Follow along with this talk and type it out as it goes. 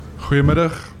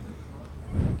Goeiemiddag.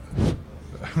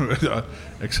 Ja,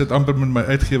 ek sit amper met my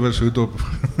uitgewershoed op.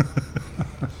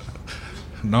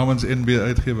 Namens NB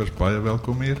Uitgewers, baie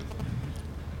welkom hier.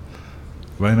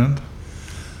 Wynand?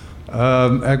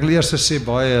 Ek wil eers sê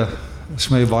is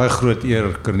my baie groot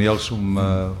eer, Corneels, om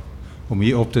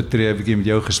hier op te tree, 'n bietjie met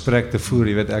jou gesprek te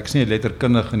voer. Jy weet, ek is nie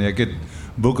letterkundige nie, ek het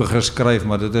boeke geskryf,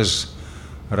 maar dit is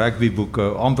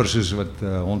rugbyboeke, amper soos wat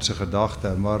ons se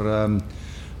gedagte, maar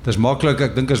het is maklik,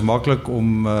 ek dink is maklik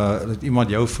om dat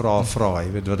iemand jou vra,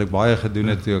 jy weet wat ek baie gedoen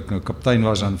het toe ek nou kaptein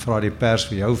was, dan vra die pers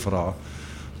vir jou vra.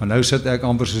 Maar nou sit ek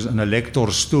amper soos in 'n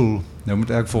lektorstoel. Nou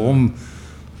moet ek vir hom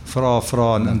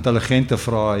vra 'n intelligente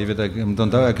vraag, jy weet ek moet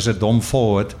onthou ek is 'n dom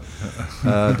forward,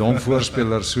 dom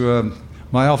voorspeler, so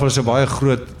maar in ieder geval is 'n baie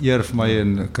groot eer vir my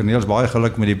en Corneels baie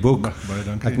geluk met die boek. Baie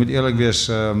dankie. Ek moet eerlik wees,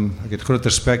 ek het groot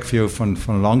respek vir jou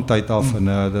van lang tyd af en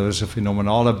dit was 'n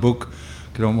fenominale boek.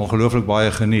 Ek het hom ongelooflik baie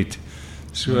geniet.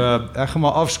 So ek gaan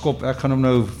maar afskop, ek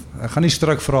gaan nie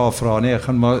stryk vra nie, ek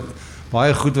gaan maar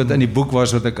baie goed wat in die boek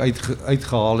was wat ek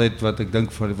uitgehaal het, wat ek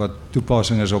dink wat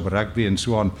toepassing is op rugby en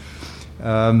so aan.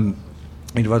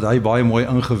 En wat hy baie mooi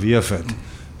ingeweef het.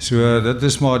 So dit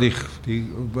is maar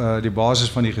die basis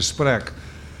van die gesprek.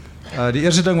 Die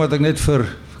eerste ding wat ek net vir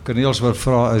Corneels wil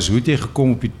vra is, hoe het jy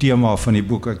gekom op die tema van die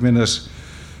boek?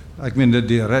 Ek meen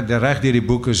die reg deur die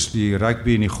boek is die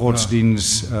rugby en die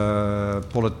godsdiens,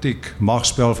 politiek,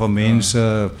 magspel van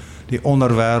mense, die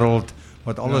onderwêreld,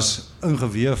 wat alles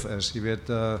ingeweef is. Jy weet,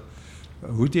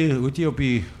 hoe het jy op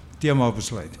die tema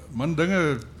besluit? Man,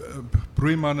 dinge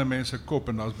broei man in mense kop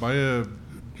en daar's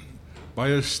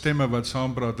baie stemme wat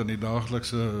saampraat in die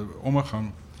daaglikse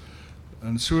omgang.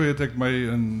 En so het ek my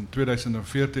in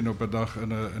 2014 op 'n dag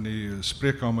in die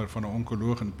spreekkamer van 'n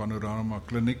onkoloog in Panorama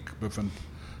Kliniek bevind,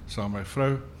 saam met my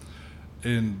vrou.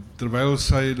 En terwyl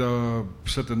sy daar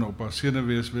sit en op haar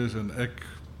senuwees wees en ek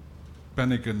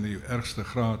paniek in die ergste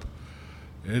graad,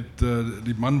 het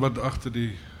die man wat agter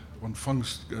die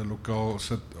ontvangslokaal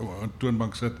sit, op 'n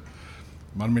toonbank sit,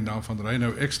 man met naam van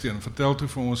Reinhou Eksteen, vertel toe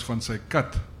vir ons van sy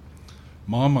kat,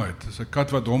 Marmite. Dis 'n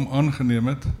kat wat hom aangeneem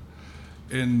het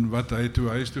en wat hy toe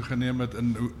huis toe geneem het,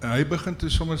 en hy begin toe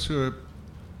sommer so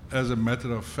as a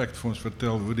matter of fact vir ons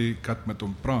vertel hoe die kat met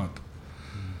hom praat.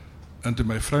 En toe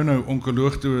my vrou nou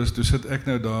onkoloog toe is, toe sit ek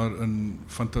nou daar en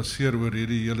fantaseer oor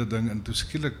hierdie hele ding en toe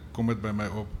skielik kom dit by my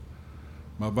op.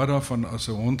 Maar wat daarvan as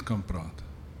 'n hond kan praat?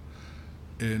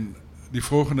 En die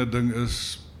volgende ding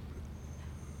is,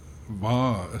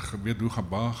 waar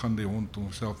gaan die hond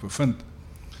homself bevind?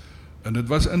 En dit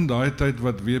was in daai tyd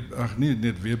wat nie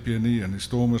net WP nie en die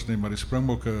Stormers nie, maar die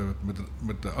Springbokke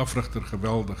met 'n afrigter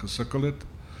geweldig gesukkel het.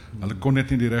 Hulle kon net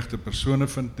nie die regte persone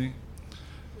vind nie.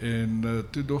 En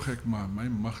toe dog ek, maar my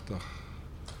magtig,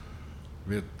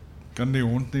 kan die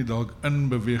hond nie dalk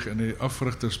inbeweeg in die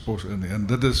afrigterspos in nie. En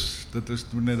dit is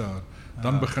toe net daar.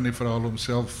 Dan begin die verhaal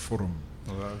homself vorm.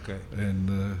 Okay. En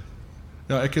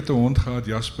ja, ek het 'n hond gehad,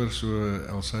 Jasper, so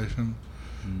Alsatian.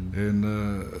 En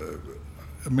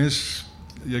 'n mens,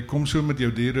 jy kom so met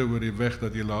jou diere oor die weg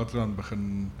dat jy later aan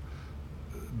begin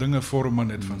dinge vorm maar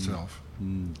net vanself.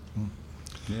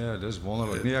 Ja, dis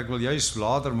wonderlik. Nee, ek wil juist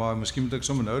later, maar miskien moet ek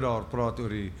sommer nou daar praat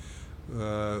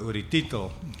oor die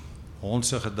titel, Hond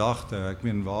se gedagte. Ek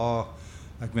meen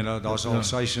daar's 'n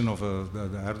Alsatian of 'n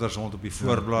herdershond op die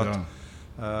voorblad.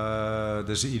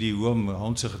 Dis 'n idioom,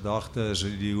 Hond se gedagte is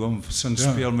 'n idioom, sin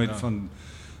speel met van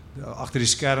agter die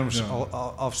skerms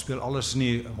afspeel, alles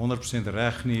nie 100%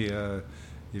 reg nie.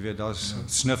 Jy weet, daar's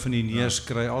snif in die neus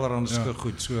kry, allerhande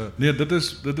goed. So nee, dit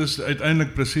is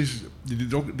uiteindelik presies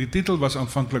die titel was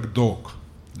aanvanklik Dog,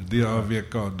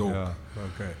 DAWK Dog. Ja,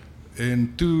 okay.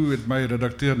 En toe het my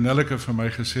redakteur Nelleke vir my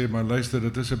gesê, maar luister,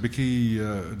 dit is 'n bietjie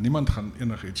niemand gaan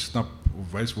enigiets snap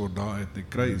of wys word daaruit nie,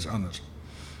 kry iets anders.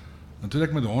 En toe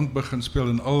ek met hond begin speel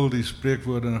en al die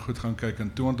spreekwoorde en goed gaan kyk,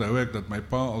 en toe onthou ek dat my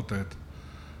pa altyd,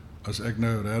 as ek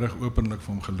nou regtig openlik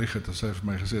vir hom gelieg het, as hy vir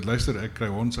my gesê het, luister, ek kry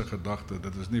hond se gedagte,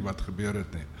 dit is nie wat gebeur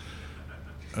het nie.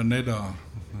 En net daar,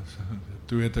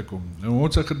 toe weet ek hom. Nou,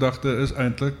 hond se gedagte is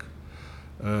eintlik,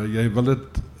 jy wil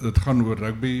dit gaan oor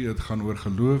rugby, dit gaan oor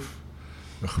geloof.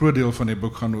 'n Groot deel van die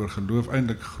boek gaan oor geloof,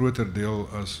 eintlik groter deel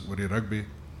as oor die rugby.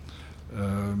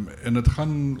 En dit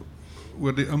gaan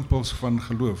oor die impuls van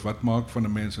geloof. Wat maak van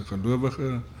 'n mens 'n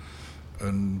gelowige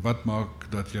en wat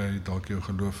maak dat jy dalk jou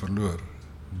geloof verloor?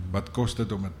 Wat kos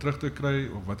dit om dit terug te kry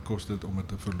of wat kos dit om dit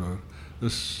te verloor?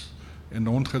 En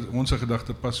ons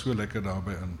gedagte pas so lekker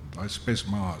daarbey in, daai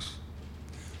spesmaas.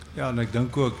 Ja, en ek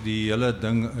dink ook die hele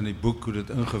ding in die boek hoe dit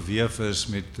ingeweef is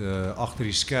met agter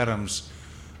die skerms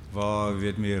waar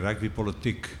met rugby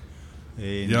politiek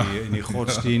en die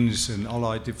godsdienst en al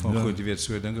daai tipe van goed, jy weet,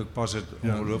 so dink ek pas dit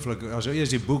ongelooflik, as jy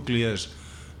eers die boek lees,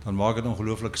 dan maak dit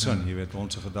ongelooflik sin, jy weet,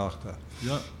 ons gedagte.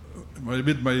 Ja, maar jy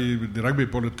weet, die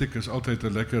rugbypolitiek is altyd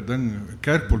 'n lekker ding,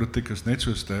 kerkpolitiek is net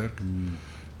so sterk,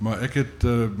 maar ek het,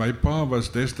 my pa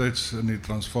was destyds in die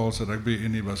Transvaalse Rugby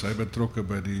Unie, was hy betrokke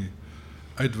by die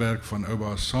uitwerk van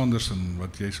Oupa Sanderson,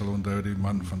 wat jy sal onthou, die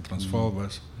man van Transvaal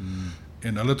was,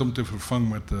 en hulle het hom te vervang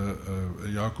met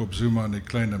Jacob Zuma, die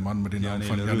kleine man met die naam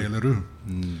van Janie Leroux.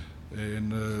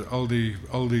 En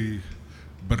al die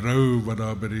berou wat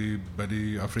daar by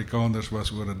die Afrikaners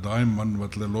was oor 'n daai man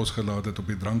wat hulle losgelaat het op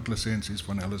die dranklisensies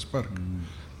van Ellis Park.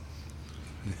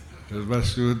 Dit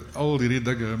was so al hierdie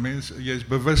dinge, mense, jy is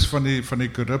bewus van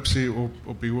die korrupsie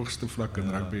op die hoogste vlak in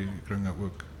rugbykringe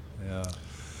ook. Ja.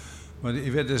 Maar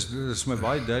jy weet, dit is my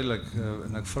baie duidelik,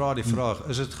 en ek vra die vraag,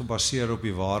 is dit gebaseer op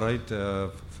die waarheid?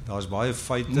 Daar is baie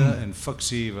feite en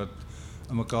fiksie wat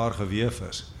in mekaar geweef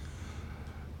is.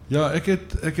 Ja, ek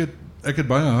het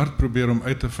baie hard probeer om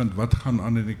uit te vind wat gaan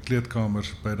aan in die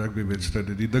kleedkamers by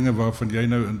rugbywedstryde. Die dinge waarvan jy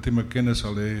nou intieme kennis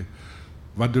sal hê.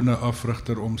 Wat doen 'n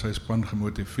afrigter om sy span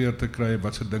gemotiveerd te kry?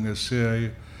 Wat se dinge sê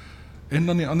hy? En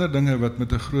dan die ander dinge wat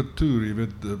met 'n groot toer, jy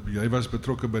weet, jy was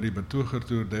betrokke by die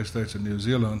betogertoer destyds in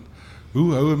Nieu-Seeland.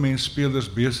 Hoe hou 'n mens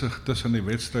spelers besig tussen die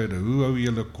wedstryde? Hoe hou jy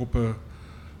hulle koppe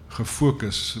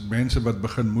gefokus? Mense wat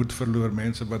begin moed verloor,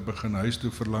 mense wat begin huis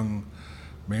toe verlang,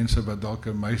 mense wat dalk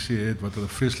 'n meisie het wat hulle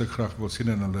vreeslik graag wil sien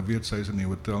en hulle weet sy is in die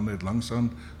hotel net langs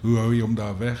aan. Hoe hou jy hom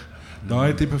daar weg?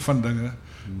 Daai tipe van dinge.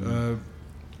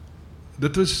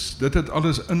 Dit het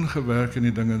alles ingewerk in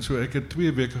die dinge, en so ek het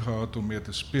 2 weke gehad om mee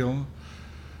te speel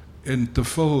en te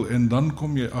vul, en dan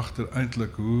kom jy agter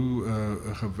eintlik hoe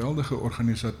 'n geweldige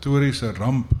organisatoriese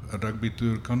ramp 'n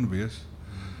rugbytoer kan wees.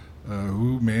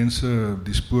 Hoe mense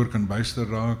die spoor kan byster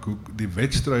raak, hoe die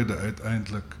wedstryde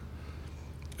uiteindelik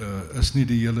is nie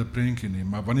die hele prentjie nie,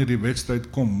 maar wanneer die wedstryd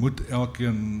kom, moet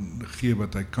elkeen gee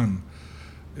wat hy kan.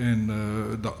 En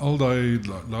al die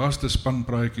laaste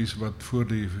spanpraatjies wat voor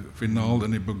die finaal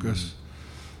in die boek is,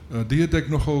 die het ek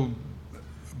nogal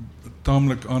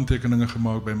taamlik aantekeninge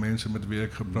gemaak by mense met wie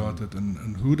ek gepraat het,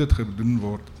 en hoe dit gedoen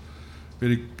word,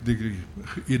 by die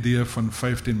idee van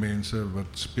 15 mense wat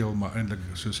speel, maar eintlik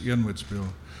soos een moet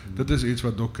speel. Dit is iets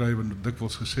wat Doc Craven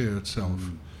dikwels gesê het self.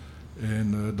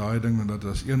 En daai ding, dat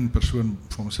as een persoon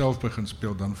vir homself begin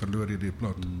speel, dan verloor jy die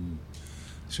plot.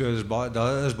 So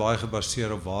daar is baie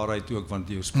gebaseer op waarheid ook, want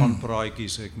jou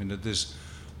spanpraatjies, ek meen dit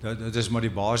is maar die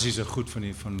basiese goed van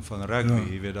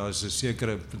rugby, jy weet, daar is 'n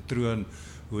sekere patroon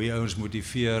hoe jy ouens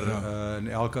motiveer, en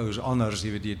elke ou is anders,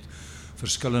 jy weet, jy het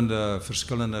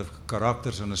verskillende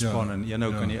karakters in 'n span, en een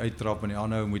ou kan jy uittrap en die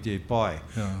ander ou moet jy paai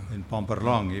en pamper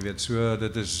lang, jy weet, so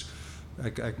dit is,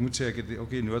 ek moet sê, ek het ook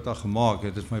die nota gemaak,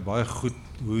 dit is my baie goed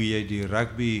hoe jy die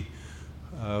rugby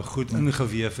goed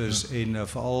ingeweef is, en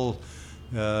veral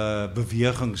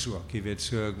bewegings ook, jy weet,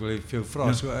 so ek wil vir jou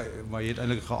vra, maar jy het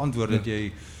eintlik geantwoord dat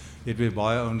jy het weer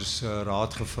baie ons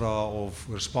raad gevra of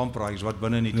oor spanpraatjies wat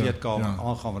binne in die kleedkamer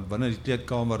aangaan, want binne die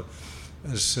kleedkamer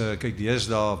is, kyk,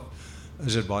 deesdae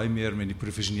is dit baie meer met die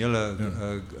professionele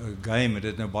game, het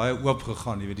dit nou baie oop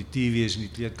gegaan, jy weet, die TV's in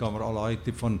die kleedkamer, al daai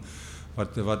tipe van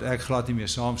wat ek glad nie mee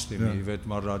saamstem, jy weet,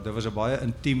 maar dit was 'n baie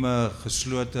intieme,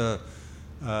 geslote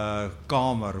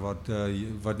kamer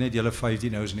wat net julle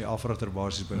 15 ouens in die afrigter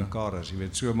basis by mekaar is, jy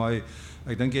weet, so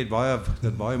ek dink jy het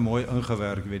dit baie mooi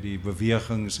ingewerk, weet, die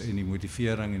bewegings en die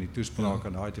motivering en die toespraak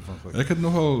en daai tipe van goed. Ek het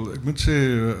nogal, ek moet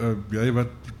sê, jy wat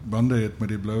bande het met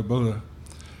die Blou Bulle,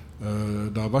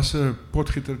 daar was 'n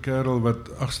potgieterkerel wat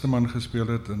 8ste man gespeel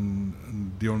het in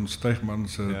Dion Stygman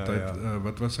se tyd,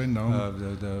 wat was sy naam?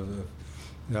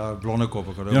 Blonnekop,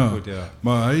 ek onthou goed,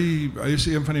 maar hy is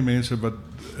een van die mense wat,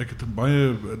 ek het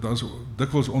baie, daar's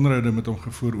dikwels onderhoude met hom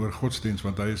gevoer oor godsdienst,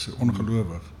 want hy is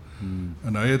ongelowig.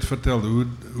 En hy het vertel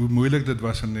hoe moeilik dit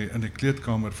was in die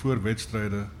kleedkamer voor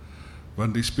wedstryde,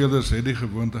 want die spelers het die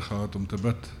gewoonte gehad om te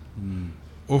bid.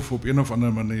 Of op een of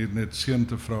ander manier net seën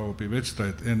te vra op die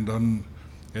wedstryd, en dan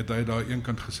het hy daar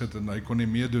eenkant gesit en hy kon nie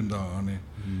meedoen daaraan nie.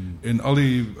 En al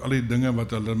die dinge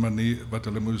wat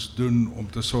hulle moes doen om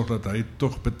te sorg dat hy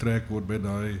tog betrek word by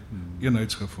daai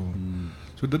eenheidsgevoel.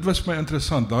 So dit was my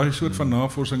interessant, daai soort van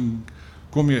navorsing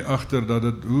kom jy agter dat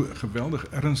dit hoe geweldig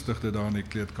ernstig dit daar in die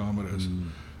kleedkamer is.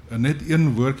 En net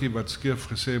een woordjie wat skeef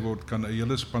gesê word kan 'n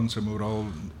hele span se moraal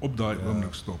op daai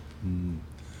oomblik stop.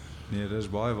 Nee, dit is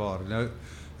baie waar. Nou,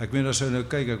 ek meen as jy nou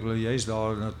kyk, ek wil juist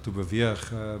daar na toe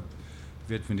beweeg,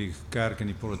 weet met die kerk en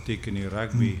die politiek en die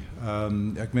rugby.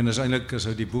 Ek meen, is eintlik, as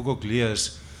jy die boek ook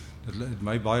lees, dit het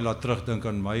my baie laat terugdink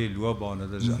aan my loopbaan.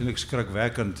 Dit is eintlik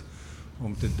skrikwekkend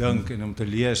om te dink en om te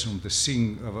lees, om te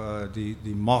sien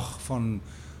die mag van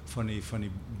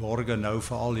die borge nou,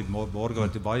 veral die borge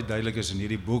wat baie duidelik is in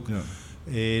hierdie boek,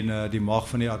 en die mag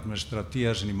van die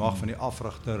administrateurs en die mag van die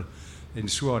afrigter en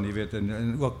so aan, jy weet,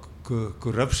 en ook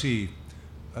korrupsie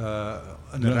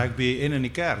in die rugby en in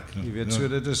die kerk, jy weet, so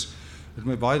dit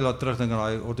my baie laat terugdink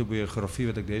aan die autobiografie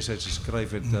wat ek destyds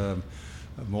geskryf het,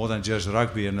 More Than Just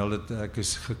Rugby, en ek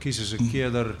is gekies as 'n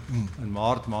keerder in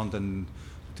Maart maand, en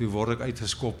toe word ek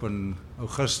uitgeskop in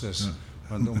Augustus,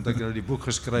 want omdat ek die boek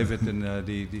geskryf het en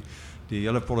die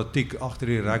hele politiek agter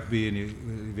die rugby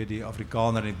en die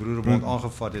Afrikaner en die Broederbond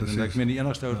aangevat het, en ek meen die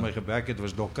enigste wat my gebek het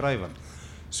was Doc Craven.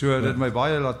 So dit my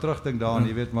baie laat terugdink daaraan,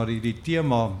 jy weet, maar die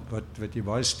tema wat jy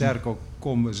baie sterk op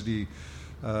kom is die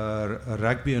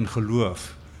rugby en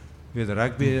geloof. Jy weet,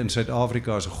 rugby in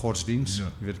Suid-Afrika is 'n godsdiens.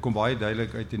 Jy weet, kom baie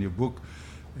duidelik uit in jou boek.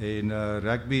 En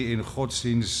rugby en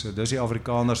godsdiens, dis die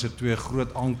Afrikaners se twee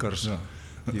groot ankers.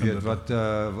 Jy weet wat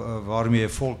waarmee 'n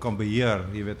volk kan beheer,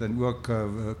 jy weet, en ook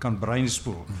kan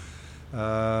breinspoel.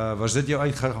 Was dit jou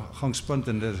uitgangspunt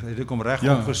en het ek hom reg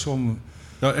opgesom?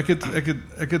 Ja,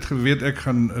 ek het geweet ek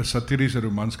gaan 'n satiriese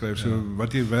roman skryf. So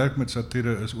wat jy werk met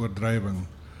satire is oordrywing.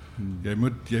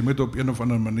 Jy moet op een of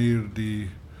ander manier die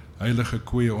heilige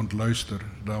koeie ontluister.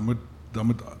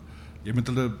 Jy moet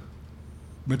hulle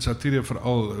met satire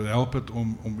veral help het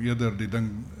om eerder die ding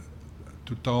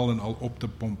totaal en al op te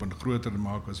pomp en groter te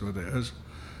maak as wat hy is.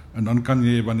 En dan kan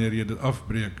jy, wanneer jy dit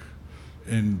afbreek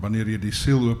en wanneer jy die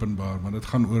siel openbaar, want dit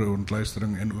gaan oor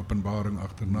ontluistering en openbaring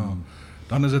agterna,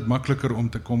 dan is dit makliker om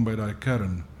te kom by daai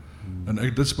kern. En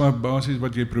dit is maar basies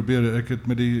wat jy probeer. Ek het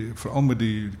veral met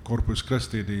die Corpus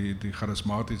Christi, die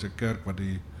charismatiese kerk wat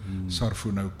die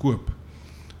Sarfo nou koop.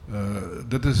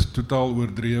 Dit is totaal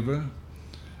oordrewe.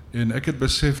 En ek het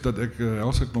besef dat ek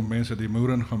als ek nog mense die moer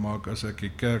in gemaak as ek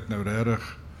die kerk nou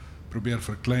regtig probeer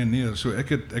verklein neer. So ek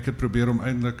het probeer om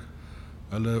eintlik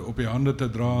hulle op die hande te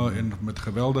dra en met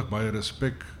geweldig baie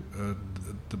respek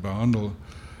te behandel.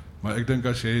 Maar ek dink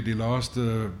as jy die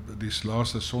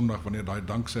laaste Sondag wanneer daai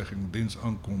danksegging diens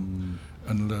aankom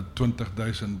en hulle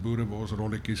 20,000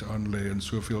 boereworsrolletjies aanlê en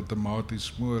soveel tematies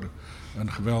smoor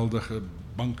en geweldige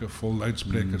banke vol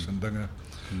luidsprekers en dinge,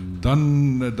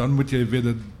 dan moet jy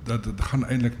weet dat dit gaan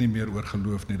eintlik nie meer oor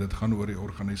geloof nie, dit gaan oor die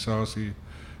organisasie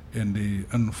en die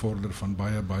invorder van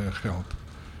baie baie geld.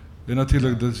 En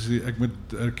natuurlik ek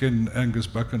moet erken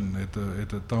Angus Buchan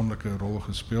het 'n taamlike rol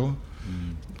gespeel.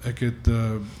 Ek het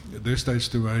destyds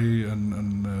toe hy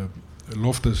in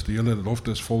Loftus, die hele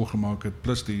Loftus volgemaak het,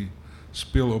 plus die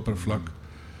speeloppervlak,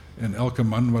 en elke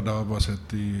man wat daar was, het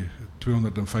die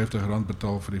R250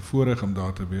 betaal vir die voorreg om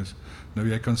daar te wees. Nou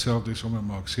jy kan self die somme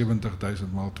maak,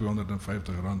 70,000 maal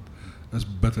R250 is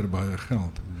bitter baie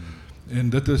geld. En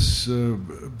dit is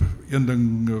een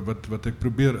ding wat ek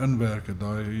probeer inwerk,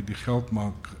 die geld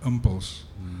maak impuls.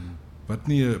 Wat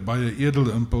nie 'n baie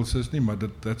edele impuls is nie, maar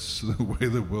that's the way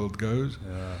the world goes.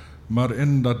 Maar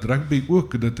in dat rugby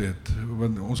ook dit het,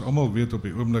 want ons almal weet op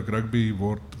die oomblik rugby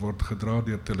word gedra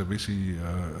deur televisie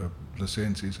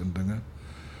lisensies en dinge.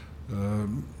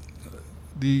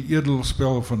 Die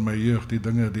edelspel van my jeug, die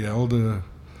dinge, die helde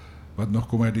wat nog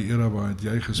kom uit die era waar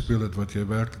jy gespeel het, wat jy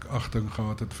werklik agting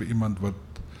gehad het vir iemand wat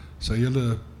sy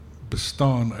hele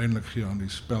bestaan eintlik gee aan die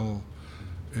spel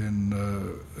en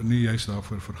nie juist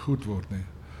daarvoor vergoed word nie.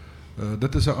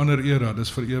 Dit is 'n ander era,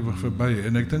 dis vir ewig verby,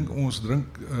 en ek dink ons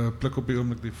pluk op die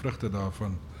oomblik die vrugte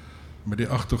daarvan, met die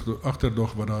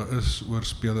agterdog wat daar is oor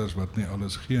spelers wat nie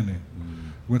alles gee nie.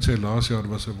 Ek moet sê, laas jaar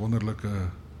was 'n wonderlike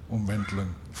omwenteling,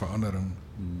 verandering.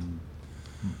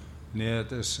 Nee,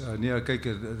 het is kyk,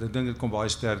 ek dink dit kom baie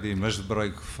sterk die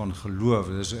misbruik van geloof.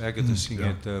 Dis ek het gesien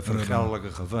het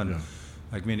vergeldelike gewin.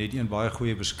 Ek meen net een baie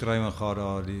goeie beskrywing gehad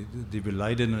daar, die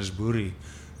belydenis boerie.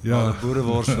 Ja, boere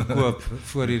word verkoop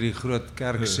voor hierdie groot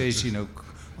kerksessie, nou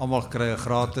almal kry 'n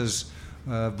gratis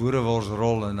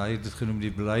boereworsrol, en hy het dit genoem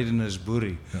die belydenis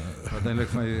boerie, wat eintlik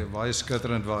vir my baie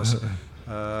skitterend was.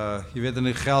 Jy weet, in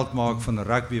die geld maak van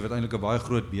rugby wat eintlik 'n baie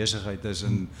groot besigheid is,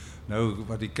 en nou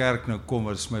wat die kerk nou kom,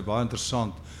 is my baie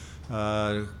interessant.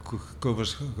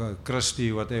 Corpus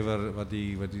Christi, whatever, wat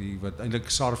eintlik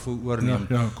Sarfo oorneem,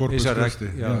 Corpus Christi,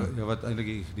 wat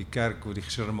eintlik die kerk, die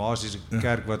charismatiese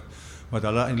kerk wat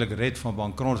hulle eintlik red van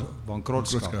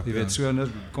bankrotskap. Jy weet, so, en dit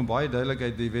kom baie duidelik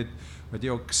uit, jy weet, wat jy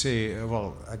ook sê,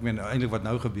 wel, ek meen eintlik wat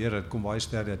nou gebeur het, kom baie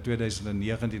sterk uit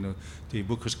 2019, nou, die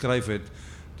boek geskryf het,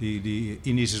 die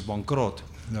Indies is bankrot,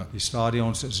 die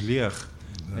stadions is leeg,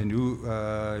 en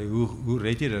hoe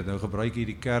red jy dit? Nou gebruik jy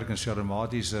die kerk en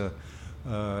charismatiese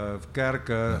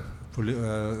kerke,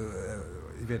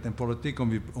 jy weet, in politiek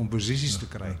om posisies te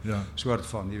kry, ja. soort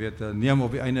van, jy weet, neem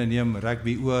op die einde, neem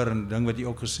rugby oor, en ding wat jy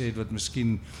ook gesê het, wat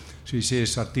miskien, so jy sê,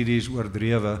 satiries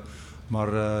oordrewe,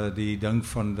 maar die ding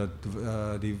van, dat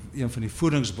een van die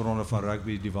voedingsbronne van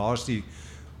rugby, die was die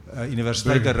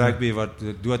universiteite rugby wat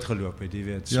doodgeloop het, jy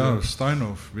weet. So. Ja,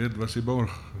 Steinhoff, weet, was die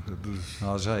borg. Dus,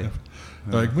 ja, sy. Ja.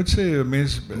 Nou, ek moet sê,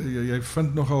 mens, jy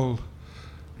vind nogal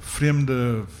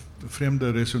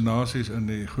vreemde resonansies in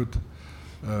die goed.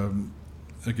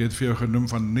 Ek het vir jou genoem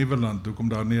van Nieuweland, hoekom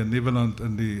daar nie 'n Nieuweland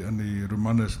in die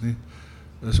roman is nie,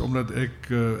 is omdat ek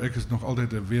is nog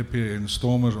altyd 'n WP en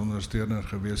Stormers ondersteuner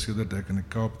gewees sedert ek in die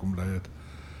Kaap kom bly het.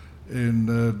 En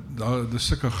daar is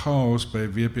sulke chaos by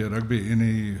WP rugby en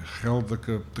die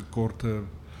geldelike tekorte,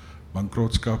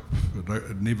 bankrotskap,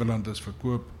 Nieuweland is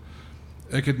verkoop.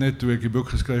 Ek het net toe ek die boek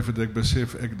geskryf het, ek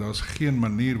besef daar's geen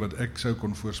manier wat ek sou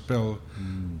kon voorspel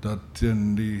dat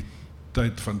teen die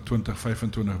tyd van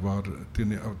 2025 waar teen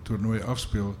die toernooi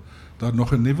afspeel, daar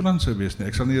nog 'n Nieuweland sou wees nie.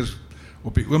 Ek sal nie eers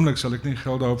op die oomblik sal ek nie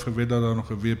geld daarop gewet dat daar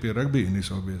nog 'n WP rugby Unie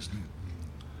sal wees nie.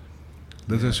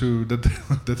 Dit is hoe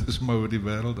dit is maar hoe die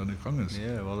wêreld aan die gang is.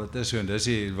 Ja, wel dit is so en dis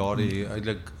waar die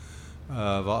eintlik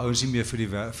waar ouens nie meer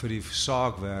vir die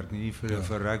saak werk nie,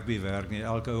 vir rugby werk nie.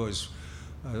 Elke ou is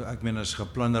ek meen is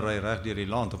geplindery reg deur die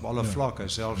land op alle vlakke,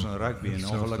 selfs in rugby en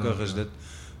ongelukkig is dit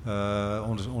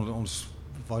ons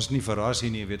was nie verras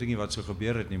nie, weet ek nie wat so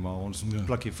gebeur het nie, maar ons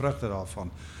pluk die vrugte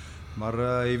daarvan.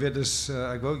 Maar jy weet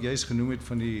ek wou ook juist genoem het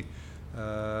van die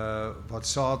wat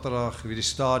Saterdag, die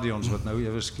stadions wat nou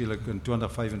ewe skielik in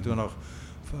 2025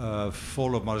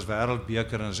 volop, maar is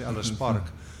wêreldbeker en is Ellis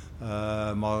Park.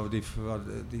 Maar die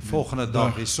volgende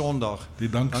dag, die Sondag, die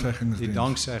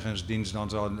dankzeggingsdiens, dan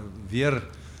sal weer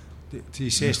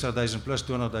die 60.000 plus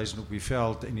 20.000 op die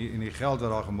veld en die geld wat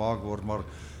daar gemaak word, maar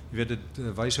jy weet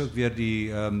dit wys ook weer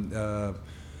die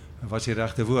wat is die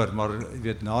regte woord, maar jy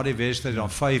weet na die wedstryd dan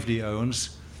 5 die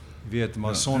ouens, jy weet,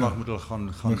 maar Sondag moet hulle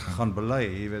gaan bely,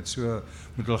 jy weet, so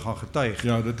moet hulle gaan getuig.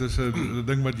 Ja, dit is 'n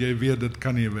ding wat jy weet, dit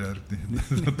kan nie werk nie.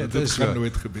 Dit kan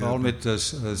nooit gebeur. Veral met 'n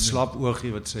slap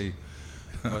oogie wat sy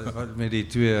wat met die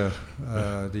twee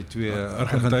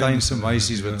Argentynse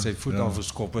meisies wat sy voet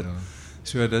afgeskop het.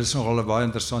 So dit is nogal 'n baie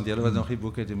interessant. Julle wat nog die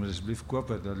boek het, jy moet asseblief koop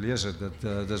dit, dan lees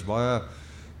dit. Dis baie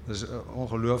dis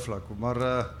ongelooflik.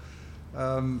 Maar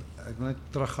ek moet net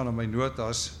teruggaan na my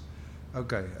notas.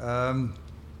 Okay.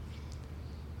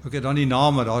 Okay, dan die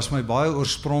name, daar's my baie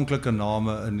oorspronklike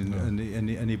name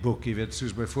in die boek, jy weet,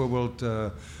 soos byvoorbeeld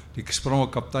die spronge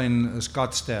kaptein is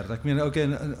Katster. Ek meen okay,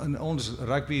 in ons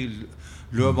rugby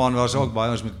loopbaan was ook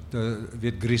baie ons met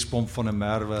weet Griespomp van der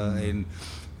Merwe en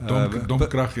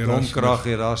Domkrag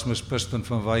Erasmus Piston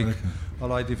van Wyk, al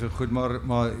daai tipe goed, maar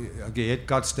okay, jy het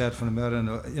Katster van der Merwe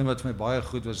en een wat vir my baie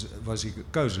goed was die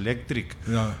Kous Electric.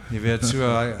 Ja. Jy weet so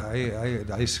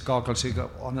hy skakel seker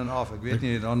aan en af. Ek weet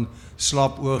nie, dan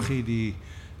Slapoogie die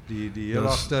heel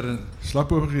agter.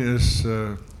 Slapoogie is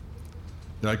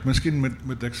ja, ek miskien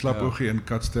moet ek Slapoogie en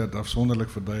Katster afsonderlik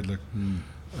verduidelik.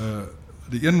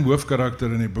 Die een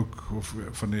hoofkarakter in die boek of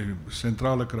van die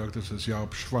sentrale karakters is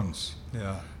Jaap Schwanz.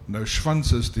 Ja. Nou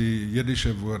Schwanz is die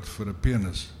Jiddische woord vir 'n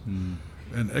penis.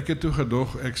 En ek het toe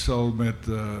gedog ek sal met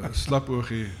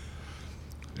Slapoogie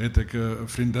het ek 'n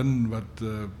vriendin wat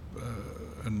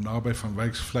in naby van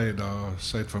Wyksvlei daar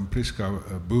suid van Prieska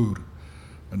 'n boer.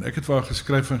 En ek het vir haar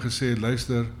geskryf en gesê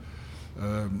luister,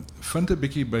 vind 'n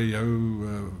bietjie by jou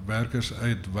werkers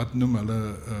uit wat noem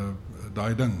hulle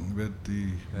daai ding, weet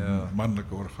die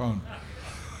manlike orgaan.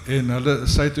 En hulle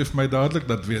sy het vir my dadelik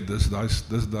dat weet, dis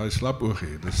daai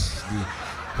Slapoogie, dis die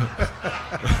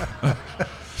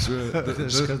so dit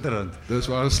is skitterend. Dis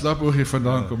waar 'n Slapoogie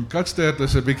vandaan kom. Katster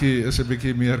is 'n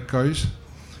bietjie meer kuis.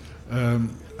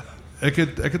 Ek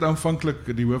het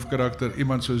aanvanklik die hoofkarakter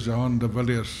iemand soos Jean de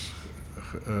Villiers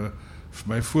vir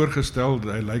my voorgestel,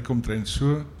 hy lyk omtrent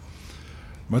so.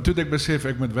 Maar toe het ek besef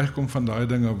ek moet wegkom van daai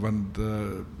dinge want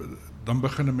dan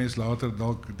begin 'n mens later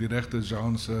dalk die regte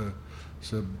Jean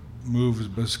se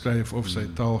moves beskryf of sy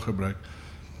taal gebruik.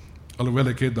 Alhoewel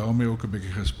ek het daarmee ook 'n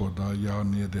bietjie gespot, daar ja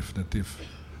nee definitief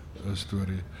 'n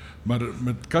storie. Maar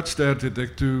met Katster het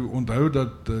ek toe onthou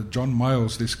dat John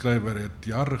Miles, die skrywer, het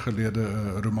jare gelede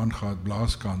 'n roman gehad,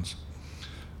 Blaaskans.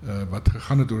 Wat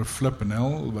gegaan het oor Flip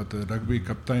Nel, wat 'n rugby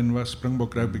kaptein was,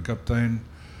 Springbok rugby kaptein.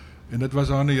 En dit was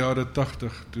aan die jare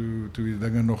 80 toe die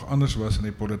dinge nog anders was in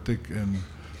die politiek en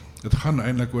dit gaan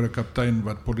eintlik oor 'n kaptein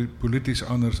wat polities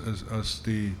anders is as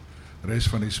die res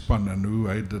van die span en hoe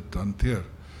hy dit hanteer.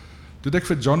 Toe het ek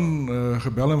vir John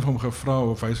gebel en vir hom gevra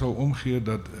of hy sal omgee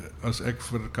dat as ek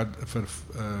vir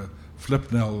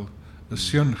Flipnel 'n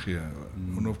seun gee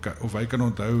of hy kan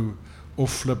onthou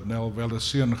of Flipnel wel 'n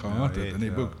seun gehad het in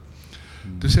die boek.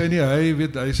 ja. Toe sê hy nie,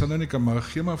 hy sal nou nie kan, maar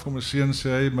gee maar vir my seun, sê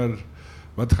hy, maar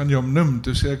wat gaan jy hom noem?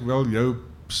 Toe sê ek, wel,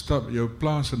 jou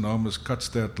plaas se naam is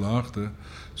Katstert Laagte,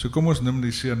 so kom ons noem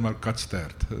die seun maar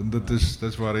Katstert, en dit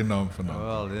is waar die naam vandaan.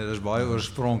 Wel, nee, dit is baie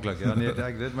oorspronklik. Ja, nee,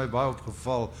 dit het my baie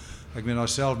opgeval. Ek meen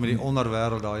self met die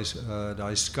onderwêreld,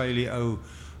 daai skuilie ou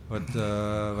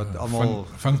wat almal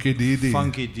Funky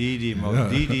Didi, maar ja.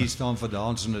 Didi staan vir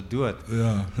dansende dood.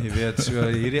 Ja. Jy weet, so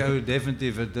hierdie ou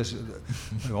definitief, dit is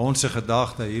ons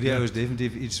gedagte, hierdie ou is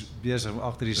definitief iets besig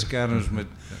agter die skerms met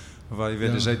waar jy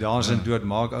weet, as hy dansend dood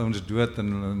maak ouens dood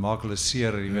en maak hulle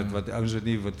seer, jy weet, wat ouens wat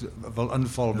nie wil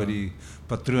inval by die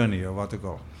patroon nie of wat ook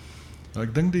al.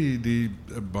 Ek dink die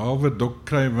behalwe Doc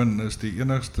Craven is die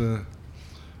enigste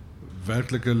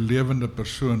werklike lewende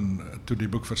persoon toe die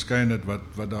boek verskyn het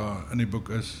wat daar in die boek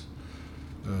is.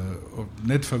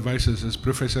 Net verwys is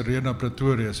professor Rena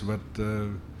Pretorius wat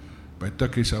by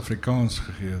Tukkies Afrikaans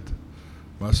gegee het.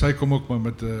 Maar sy kom ook maar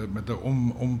met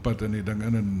 'n ompad in die ding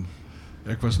in, en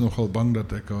ek was nogal bang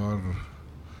dat ek haar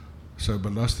sou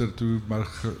belaster toe, maar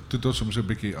toe het ons hom so 'n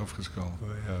bietjie afgeskaal.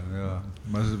 Ja.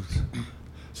 Maar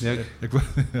Nee, ek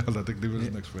laat ek liewer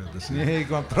niks verder sê. Nee, ek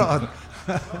wil praat.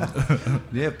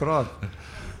 Nee, praat.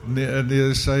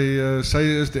 Nee, sy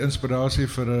is die inspirasie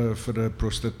vir 'n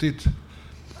prostituut.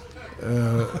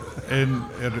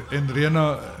 En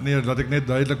Rena, nee, laat ek net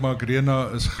duidelik maak, Rena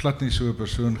is glad nie so 'n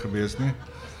persoon gewees nie.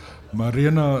 Maar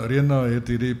Rena het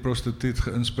hierdie prostituut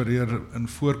geïnspireer in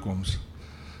voorkoms.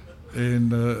 En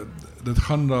dit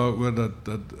gaan daaroor dat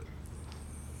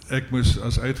ek moes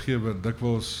as uitgewer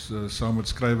dikwels saam met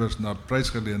skrywers na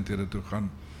prysgeleenthede toe gaan.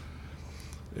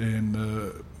 En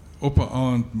op 'n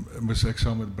aand moes ek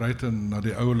saam met Bruiten na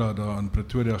die aula daar in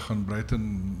Pretoria gaan.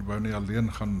 Bruiten wou nie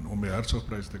alleen gaan om die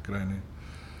Hertzogprys te kry nie.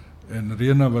 En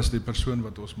Rena was die persoon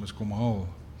wat ons moes kom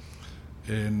haal.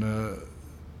 En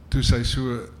toe sy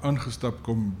so aangestap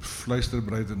kom, fluister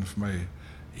Bruiten vir my,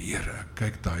 Here,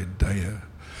 kyk daai duie.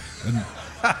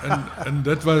 En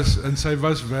dit was, en sy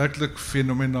was werklik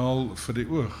fenomenaal vir die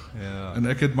oog. Ja. En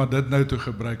ek het maar dit nou toe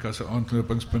gebruik as 'n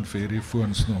aanknopingspunt vir hierdie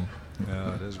foonsnom.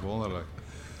 Ja, dis wonderlik.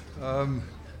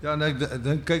 Ja, en ek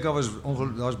dink kyk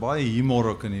daar's baie humor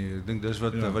ook in hier. Ek dink dis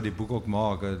wat die boek ook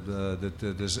maak.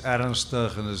 Dit is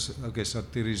ernstig en is okay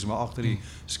satiries, maar agter die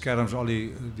skerms al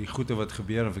die goeie wat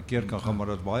gebeur en verkeerd kan gaan, maar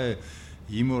daar's baie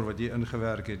humor wat jy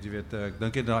ingewerk het, jy weet. Ek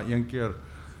dink dit daar een keer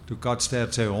toe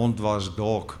Katstert sy hond was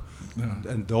Dog. Ja.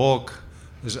 En Dog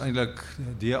is eintlik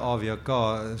DAWK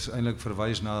is eintlik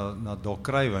verwys na Doc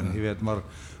Craven, jy weet, maar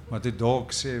toe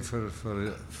Dog sê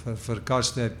vir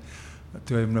Katstert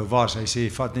toe hy hom nou was, hy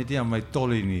sê vat net nie aan my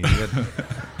tollie nie, jy weet.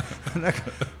 En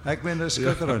ek meen dis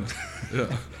skitterend. Ja.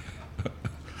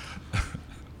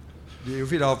 Jy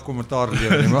hoef nie daarop kommentaar te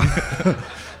lewer nie, maar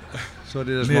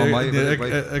sorry, dis maar my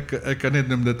ek kan net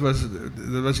noem, dit was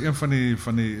een van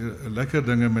die lekker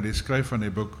dinge met die skryf van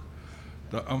die boek.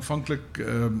 Dat aanvanklik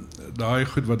daai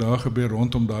goed wat daar gebeur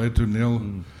rondom daai toneel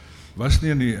was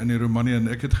nie in die roman nie, en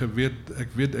ek het geweet,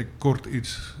 ek kort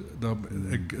iets,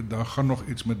 daar gaan nog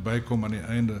iets met bykom aan die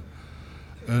einde.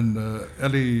 En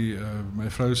Ellie, my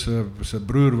vrou se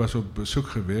broer was op besoek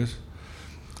gewees,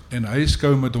 en hy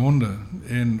skou met honde,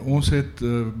 en ons het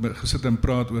gesit en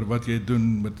praat oor wat jy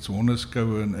doen met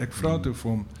hondeskoue, en ek vra toe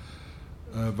vir hom,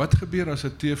 wat gebeur as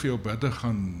 'n TV op hitte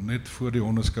gaan net voor die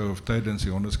hondeskou of tydens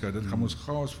die hondeskou? Dit gaan ons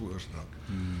chaos veroorsaak.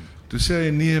 Toe sê hy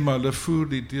nee, maar hulle voer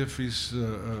die TV's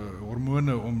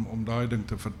hormone om daai ding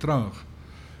te vertraag.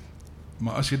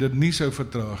 Maar as jy dit nie sou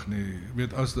vertraag nie,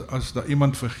 weet as daar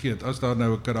iemand vergeet, as daar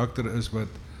nou 'n karakter is wat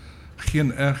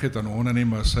geen erg het aan honde nie,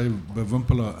 maar sy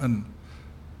bewimpel haar in.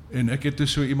 En ek het toe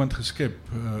so iemand geskep,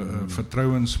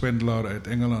 vertrouensswendelaar uit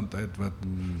Engeland uit wat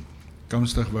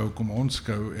kamstig wou kom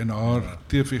hondskou, en haar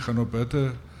TV gaan op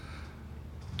hitte.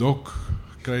 Doc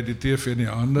kry die TV in die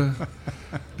hande,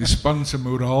 die span se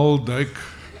moraal duik,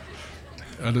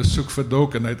 hulle soek vir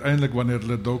Doc, en uiteindelik wanneer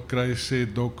hulle Doc kry, sê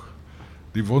Doc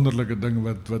die wonderlike ding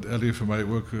wat Ellie vir my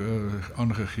ook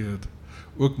aangegee het.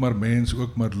 Ook maar mens,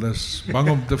 ook maar lus, bang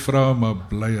om te vra, maar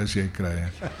bly as jy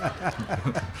kry.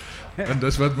 En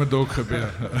dis wat met Doc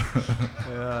gebeur.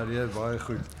 Ja, die is baie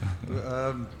goed.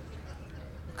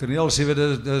 Corneel sê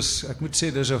ek moet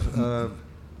sê dis 'n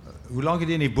hoe lank het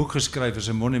jy in die boek geskryf? Is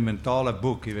 'n monumentale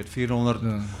boek, jy weet,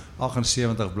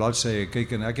 478 bladsye.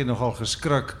 Kyk, en ek het nogal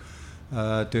geskrik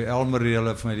toe Elmer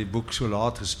hulle vir my die boek so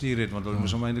laat gestuur het, want hulle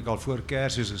moes hom eintlik al voor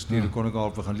Kersfees gestuur, kon ek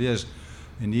al begin lees.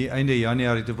 En hier einde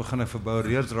Januarie toe begin ek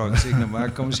verboureerd raak, sê ek nou, maar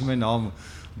ek kan mos nie my naam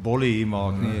Bolly hier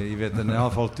maak nie, jy weet, in elk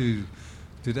geval toe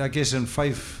Toe ek is in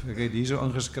 5, ek het hier so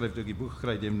ingeskryf, toe ek die boek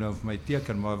gekry het, jy moet nou vir my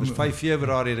teken, maar het was 5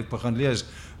 Februarie het ek begin lees,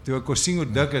 toe ek kon sien hoe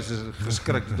dik is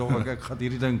geskrik, toe dog ek gaan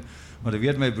hierdie ding, maar ek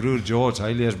weet my broer George,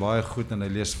 hy lees baie goed en hy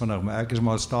lees vinnig, maar ek is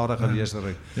maar 'n stadige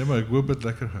leser. Ja, maar ek hoop dit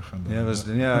lekker gegaan.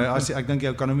 Nee, ek dink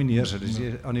jy kan hom nie neersit, dis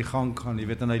aan die gang gaan, jy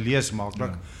weet, en hy lees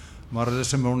maklik. Maar dit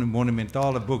is 'n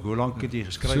monumentale boek. Hoe lank het jy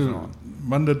geskryf aan?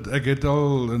 Man, ek het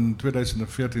al in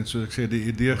 2014, soos ek sê, die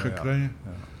idee gekry.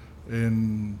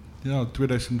 En ja,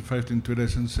 2015,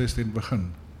 2016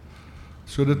 begin.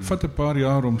 So dit vat 'n paar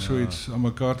jaar om so iets aan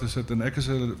mekaar te sit en ek is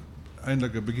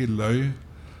eintlik 'n bietjie lui.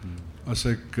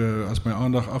 As my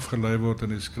aandag afgelei word in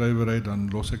die skrywery, dan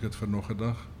los ek dit vir nog 'n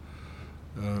dag.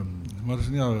 Maar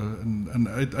ja, en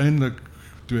uiteindelik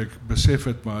toe ek besef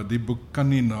het, maar die boek kan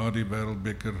nie na die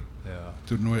Wêreldbeker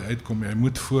toernooi uitkom. Hy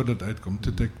moet voor dit uitkom.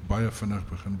 Toe ek baie vinnig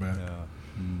begin werk.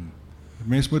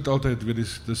 Mens moet altyd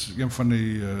weet, dis een van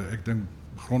die ek dink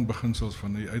grondbeginsels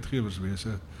van die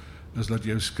uitgewerswese is dat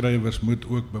jou skrywers moet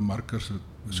ook bemarkers,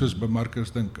 soos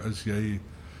bemarkers dink, as jy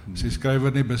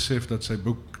skrywer nie besef dat sy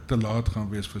boek te laat gaan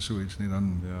wees vir so iets nie,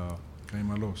 dan kan jy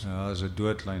maar los. Ja, dat is 'n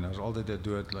doodlyn, dat is altyd 'n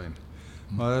doodlyn.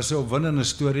 Maar dat is 'n opwindende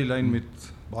storielyn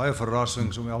met baie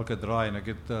verrassings om elke draai en ek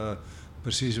het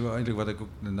presies eintlik wat ek ook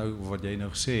nou wat jy nou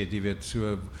gesê het, jy weet,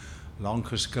 so lank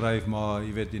geskryf, maar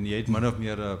jy weet, en jy het min of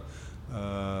meer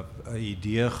 'n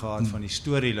idee gehad van die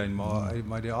storielyn,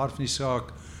 maar die aard van die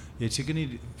saak, jy het seker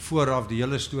nie vooraf die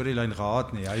hele storielyn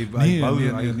gehad nie. Hy bou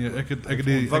nee,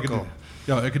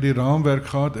 ek het die raamwerk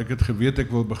gehad. Ek het geweet ek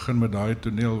wil begin met daai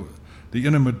toneel, die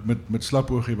ene met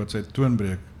Slapoogie wat sy toon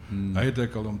breek. Hy het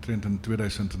ek al omtrent in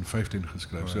 2015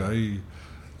 geskryf. So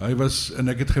hy was, en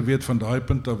ek het geweet van daai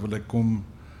punt af wil ek kom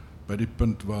by die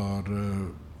punt waar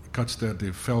Katster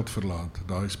die veld verlaat,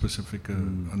 daai spesifieke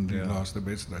in die laaste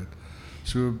wedstryd.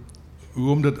 So hoe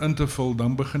om dit in te vul,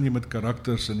 dan begin jy met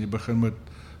karakters en jy begin met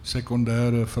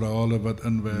sekondêre verhale wat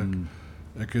inwerk.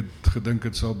 Ek het gedink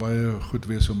dit sal baie goed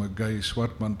wees om 'n gay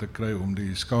swart man te kry om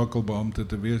die skakelbeampte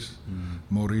te wees,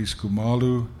 Maurice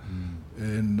Khumalo,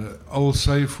 en al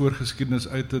sy voorgeskiedenis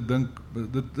uit te dink.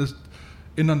 Dit is,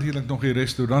 en natuurlik nog die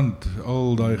restaurant,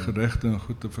 al daai geregte en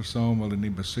goed te versamel en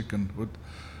die musiek en goed.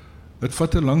 Het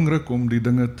vat 'n lang ruk om die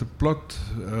dinge te plot.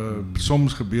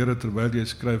 Soms gebeur dit terwyl jy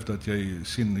skryf dat jy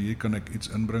sien, hier kan ek iets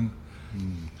inbring.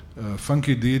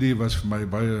 Funky Didi was vir my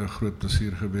baie groot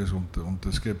plesier geweest om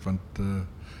te skep, want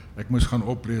ek moes gaan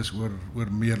oplees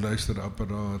oor meer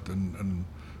luisterapparaat en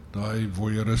daai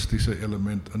voyeuristiese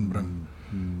element inbring.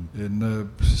 En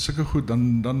sulke goed,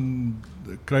 dan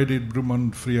kry die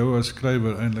Broeman vir jou as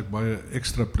skrywer eintlik baie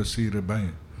ekstra plesier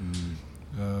by.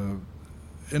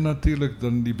 En natuurlik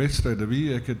dan die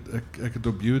wedstryde. Ek het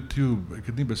op YouTube, ek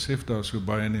het nie besef daar so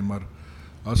baie nie, maar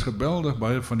as geweldig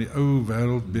baie van die ou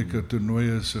wêreldbeker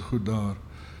toernooie se goed daar.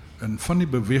 En van die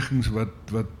bewegings wat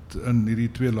in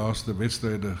hierdie twee laaste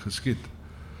wedstryde geskied,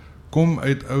 kom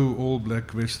uit ou All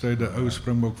Black wedstryde, ou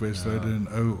Springbok wedstryde en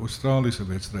ou Australiese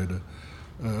wedstryde.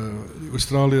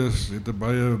 Australiërs het 'n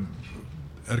baie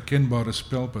erkenbare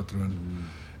spelpatroon.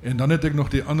 En dan het ek nog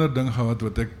die ander ding gehad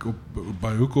wat ek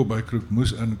by Hoekel by Kroek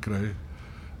moes inkry.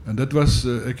 En dit was,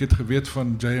 ek het geweet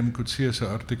van J.M. Coetzee se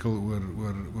artikel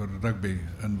oor rugby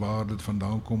en waar dit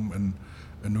vandaan kom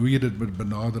en hoe jy dit moet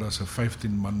benader as 'n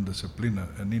 15-man dissipline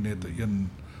en nie net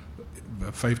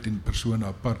 15 persone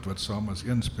apart wat saam as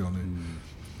een speel nie.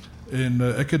 En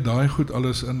ek het daai goed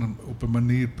alles op 'n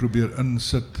manier probeer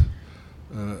insit.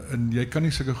 En jy kan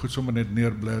nie sulke goed sommer net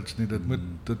neerblads nie, dit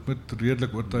moet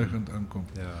redelik oortuigend aankom.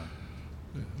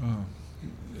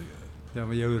 Ja,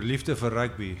 maar jou liefde vir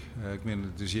rugby, ek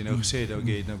meen, dus jy nou gesê het,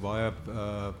 jy het nou baie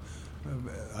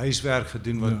huiswerk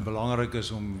gedoen wat belangrik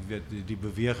is om, weet, die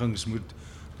bewegings moet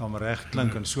dan reg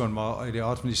klink en so, maar uit die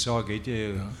aard van die saak het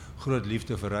jy 'n groot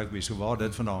liefde vir rugby, so waar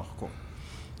dit vandaan gekom?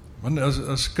 Want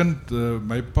as kind,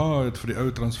 my pa het vir die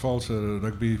ou Transvaalse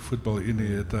rugby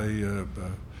voetbalunie, het hy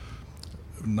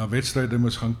na wedstryde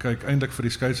moes gaan kyk, eintlik vir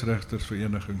die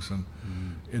skeieregtersverenigings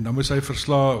en dan moes hy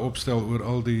verslae opstel oor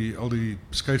al die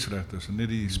skeieregters en nie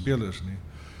die spelers nie.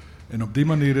 En op die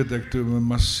manier het ek toe 'n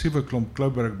massiewe klomp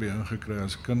klub rugby ingekry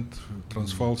as kind,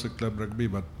 Transvaalse klub rugby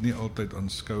wat nie altyd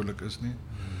aanskoulik is nie.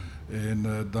 En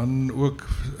dan ook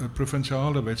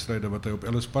provinsiale wedstryde wat hy op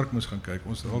Ellis Park moes gaan kyk.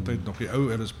 Ons het altyd nog die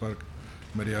ou Ellis Park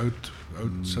met die oud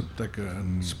sittekke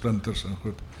en sprinters en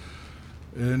goed.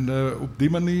 En op die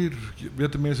manier,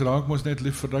 weet 'n mens raak mos net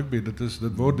lief vir rugby. Dit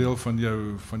word deel van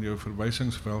jou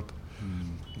verwysingsveld.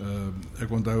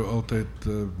 Ek onthou altyd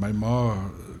my ma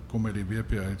kom met die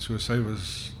WP uit. So sy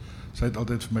sy het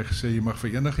altyd vir my gesê, jy mag vir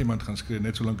enigiemand gaan skree,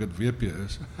 net solank dit WP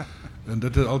is. En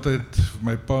dit het altyd vir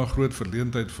my pa groot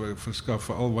verleentheid verskaf,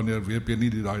 veral wanneer WP nie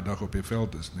die daai dag op die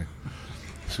veld is nie.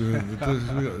 So, dit is,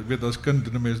 jy weet, as kind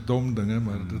doen 'n mens dom dinge,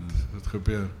 maar dit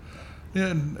gebeur. Ja,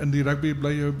 en die rugby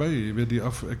bly jou by, jy weet,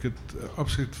 ek het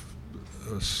absoluut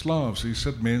slaafs, hier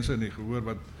sit mense in die gehoor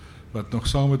wat nog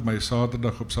saam met my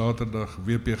Saterdag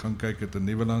WP gaan kyk het in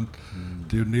Nieuweland,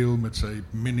 die O'Neill met sy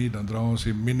mini, dan dra ons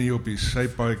die mini op die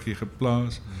sypaadjie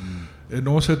geplaas, en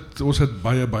ons het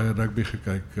baie rugby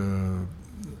gekyk,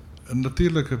 en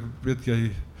natuurlik weet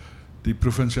jy, die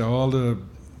provinsiale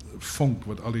vonk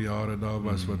wat al die jare daar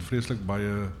was, wat vreeslik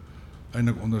baie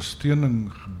eintlik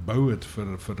ondersteuning gebou het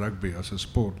vir rugby as 'n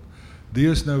sport, die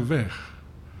is nou weg.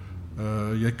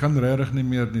 Jy kan regtig nie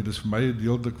meer nie, dis vir my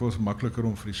heel dikwels makliker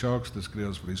om vir die Sharks te skree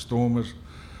as vir die Stormers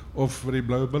of vir die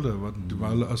Blou Bulle, want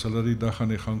as hulle die dag aan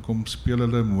die gang kom, speel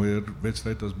hulle mooier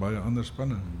wedstryd as baie ander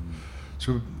spanne.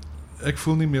 So ek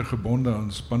voel nie meer gebonde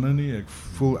aan spanne nie, ek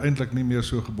voel eintlik nie meer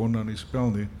so gebonde aan die spel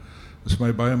nie. Dit is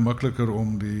my baie makliker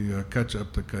om die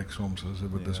catch-up te kyk soms, as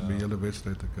dit is om die hele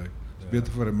wedstryd te kyk. Dit is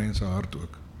beter vir 'n mens se hart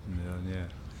ook. Ja, nee.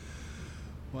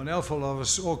 Maar in elk geval, daar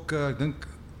was ook, ek dink,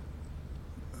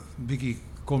 'n bietjie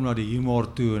kom na die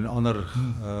humor toe en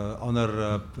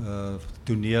ander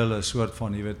tonele, soort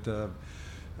van, jy weet,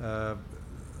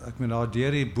 ek meen, daar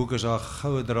deur die boek is daar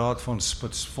goue draad van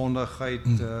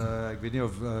spitsvondigheid, ek weet nie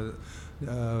of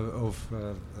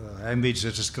Hambidge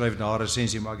dit geskryf na 'n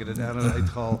resensie, maar ek het dit ergens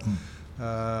uitgehaal,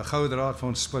 goue draad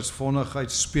van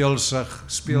spitsvondigheid,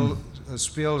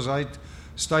 speelsheid,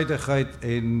 stuitigheid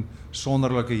en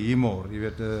sonderlike humor, jy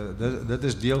weet, dit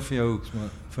is deel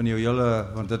van jou hele,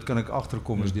 want dit kan ek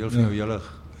agterkom, is deel van jou hele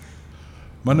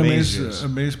maar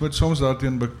 'n mens moet soms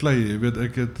daarteen beklei, jy weet,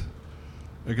 ek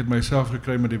het myself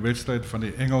gekry met die wedstryd van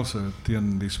die Engelse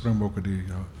teen die Springbokke, die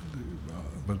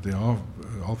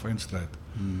half-eindstryd.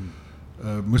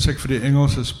 Moes ek vir die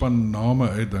Engelse span name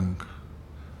uitdink.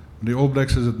 Die All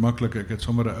Blacks is dit maklik, ek het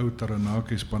sommer 'n ou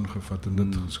Taranaki span gevat en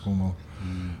dit geskommel.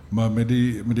 Maar met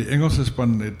die Engelse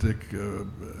span het ek,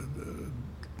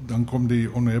 dan kom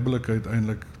die onhebbelikheid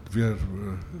eintlik weer,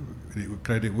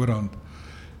 kry die oorhand.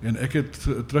 En ek het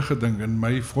teruggedink in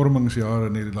my vormingsjare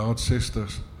in die laat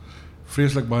 60s,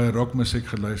 vreeslik baie rockmusiek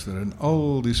geluister, en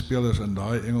al die spelers in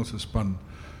daai Engelse span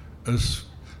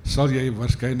sal jy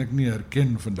waarskynlik nie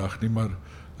herken vandag nie, maar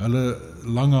hulle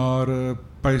lang hare,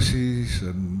 pysies,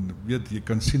 en weet, jy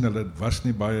kan sien hulle was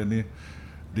nie baie nie.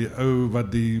 Die ou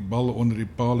wat die bal onder die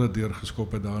pale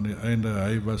deurgeskop het daar aan die einde,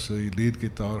 hy was 'n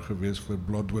leadgitaar gewees vir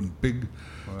Bloodwind Pig.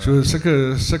 So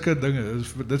sulke dinge,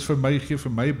 dit gee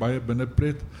vir my baie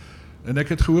binnepret. En ek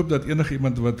het gehoop dat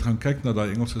iemand wat gaan kyk na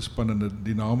daai Engelse span en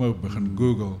die name begin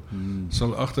Google,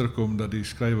 sal agterkom dat die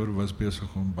skrywer was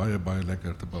besig om baie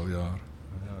lekker te baljaar.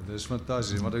 Ja, dis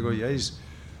fantasties, want ek wil juist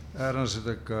ergens het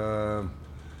ek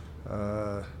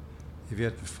jy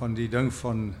weet, van die ding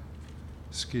van,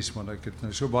 skus man, ek het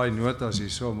nou so baie notas hier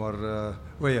so, maar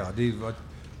die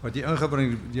wat jy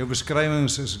ingebring, jou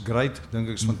beskrywings is great, dink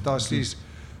ek is fantasties.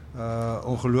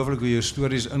 Ongelooflik hoe jou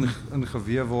stories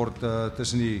ingeweef word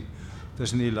tussen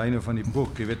die lyne van die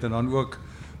boek, jy weet, en dan ook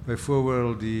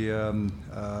byvoorbeeld die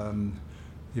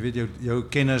jy weet, jou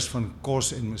kennis van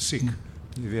kos en musiek,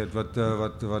 jy weet,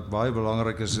 wat baie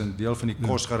belangrik is, en deel van die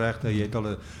kosgeregte, jy het al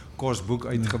 'n kosboek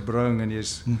uitgebring, en jy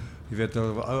weet,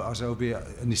 as hy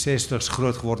in die 60s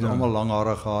groot geword, almal lang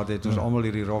hare gehad het, ons almal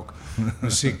hierdie rock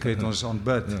musiek het ons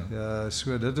aanbid.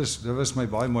 So dit was my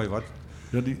baie mooi, wat?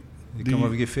 Ja, Jy kan maar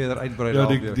 'n bietjie verder uitbrei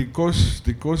daarop.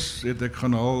 Die kos het ek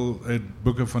gaan haal uit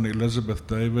boeke van Elizabeth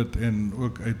David en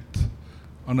ook uit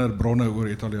ander bronne oor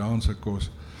Italiaanse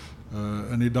kos.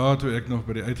 In die dae toe ek nog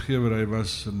by die uitgewery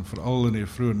was, en veral in die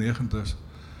vroeë 90s,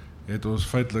 het ons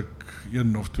feitlik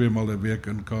 1 of 2 maal 'n week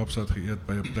in Kaapstad geëet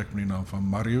by 'n plek met die naam van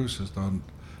Marius, is daar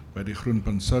by die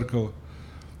Groenpunt Sirkel.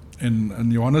 En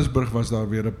in Johannesburg was daar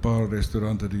weer 'n paar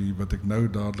restaurante, wat ek nou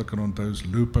dadelik kan onthou is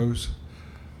Lupo's,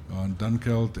 in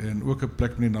Dunkeld, en ook 'n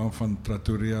plek met die naam van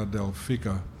Trattoria del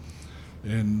Fica.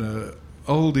 En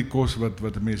al die kos wat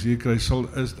 'n mens hier kry,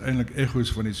 is eintlik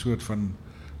echo's van die soort van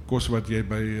kos wat jy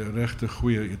by regte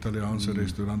goeie Italiaanse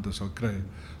restaurante sal kry.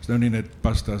 Is nou nie net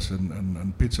pastas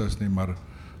en pizzas nie, maar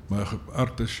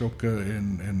artisjokke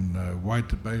en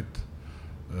whitebait,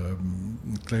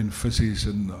 klein vissies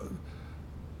en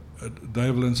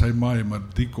duiwel in sy maai, maar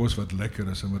die kos wat lekker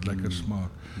is en wat lekker smaak.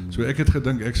 So ek het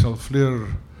gedink ek sal Fleur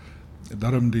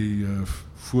daarom die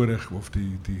voorreg of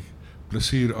die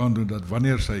plesier aandoen dat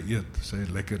wanneer sy eet, sy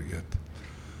lekker eet.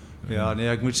 Ja, nee,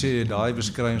 ek moet sê daai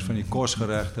beskrywings van die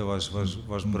kosgeregte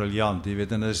was briljant. Jy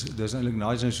weet, en dis eintlik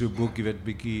nice in so 'n boek, jy weet,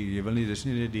 bietjie, jy wil nie, dis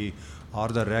nie net die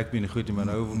harde rugby en goed nie, maar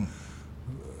nou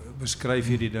beskryf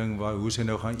jy die ding hoe sy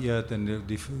nou gaan eet en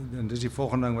dis die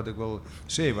volgende ding wat ek wil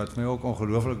sê wat vir my ook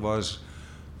ongelooflik was.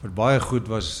 Wat baie goed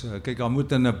was, kyk, daar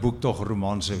moet in 'n boek tog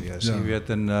romanse wees. Jy weet,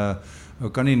 en ou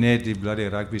kan nie net die bloody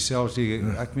rugby selfs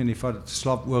ek meen die vat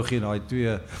slap oogie daai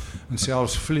twee en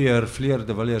selfs Fleur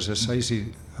de Villiers is sy die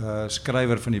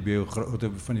skrywer van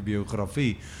die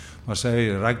biografie, maar sy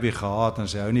het rugby gehaat en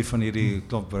sy hou nie van hierdie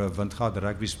klomp windgat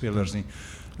rugby spelers nie.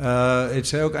 Het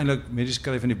sy ook eintlik met die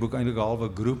skryf van die boek eintlik 'n halwe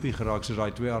groepie geraak soos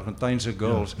daai twee Argentynse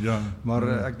girls.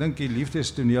 Maar ek dink die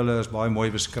liefdestonele is baie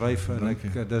mooi beskryf en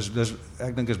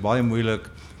ek dink is baie moeilik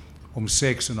om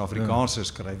seks in Afrikaans te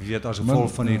skryf. Jy weet, as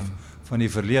gevolg van die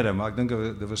verlede, maar ek dink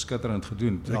dit was skitterend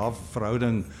gedoen. Haar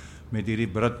verhouding met hierdie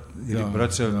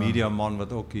Britse mediaman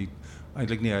wat ook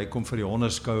eintlik nie, hy kom vir die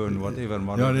hondeskou en whatever,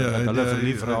 maar hulle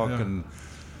verlief raak en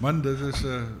man, dit is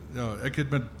ek het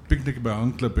met Picnic by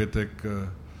Hangklip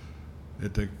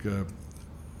het ek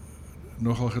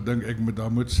nogal gedink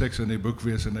daar moet seks in die boek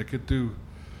wees en ek het toe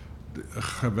 'n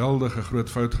geweldige groot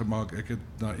fout gemaak. Ek het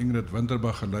na Ingrid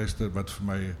Winterbach geluister wat vir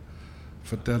my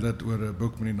vertel het oor 'n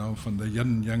boek met die naam van The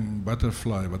Yin Yang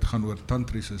Butterfly wat gaan oor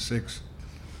tantriese seks.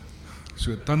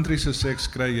 So tantriese seks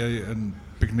kry jy in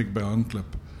Picnic by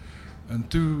Hangklip. En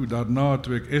daarna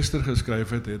toe ek Esther geskryf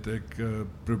het ek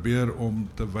probeer om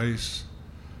te wys,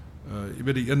 jy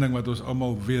weet, die een ding wat ons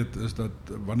almal weet is dat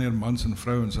wanneer mans en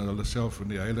vrouens aan hulle self in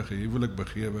die heilige huwelik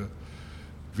begewe,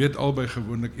 weet albei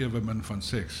gewoonlik ewe min van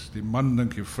seks. Die man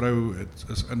dink die vrou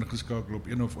is ingeskakel op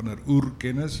een of ander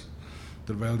oerkennis,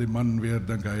 terwyl die man weer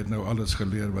dink hy het nou alles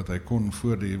geleer wat hy kon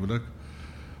voor die huwelik.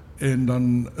 En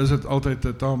dan is dit altyd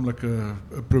 'n taamlike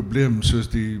probleem soos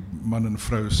die man en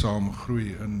vrou saam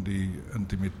groei in die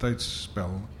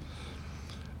intimiteitsspel.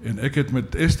 En ek het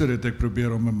met Esther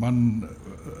probeer om 'n man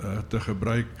te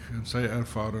gebruik en sy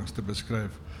ervarings te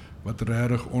beskryf wat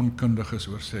regtig onkundig is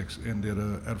oor seks en deur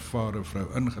 'n ervare vrou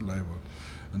ingelei word.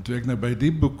 En toe ek nou by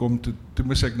die boek kom, toe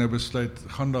moes ek nou besluit,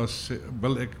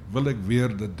 wil ek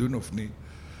weer dit doen of nie?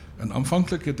 En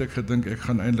aanvanklik het ek gedink ek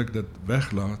gaan eintlik dit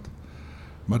weglaat.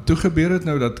 Maar toe gebeur het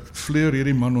nou dat Fleur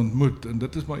hierdie man ontmoet en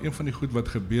dit is maar een van die goed wat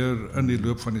gebeur in die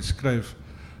loop van die skryf.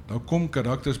 Daar kom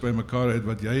karakters by mekaar uit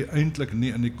wat jy eintlik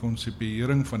nie in die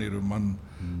konsipiering van die roman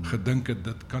gedink het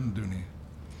dit kan doen nie.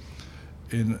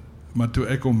 Maar toe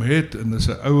ek hom het en dis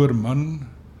 'n ouer man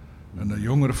en 'n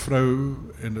jonger vrou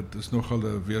en dit is nogal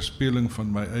 'n weerspieëling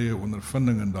van my eie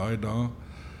ondervinding in daai dae,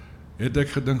 het ek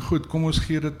gedink, goed, kom ons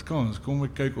gee dit kans. Kom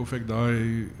ek kyk of ek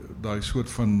daai soort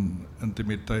van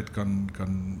intimiteit kan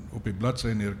op die bladsy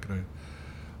neerkry.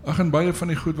 Ag, en baie van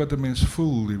die goed wat 'n mens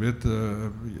voel, jy weet,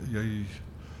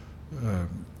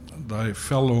 daai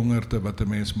velhongerte wat 'n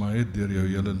mens maar het deur jou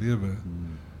hele lewe,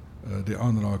 die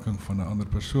aanraking van 'n ander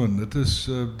persoon. Dit is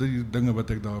die dinge wat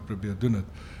ek daar probeer doen het.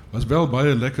 Was wel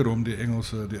baie lekker om die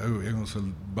ou Engelse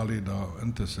ballet daar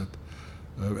in te sit.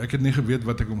 Ek het nie geweet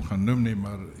wat ek hom gaan noem nie,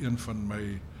 maar een van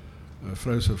my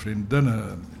vrou se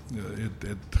vriendinne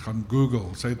het gaan Google.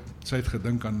 Sy het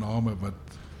gedink aan name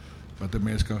wat 'n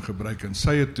mens kan gebruik en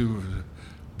sy het toe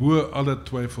bo alle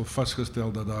twyfel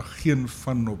vasgestel dat daar geen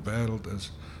van op wêreld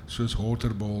is soos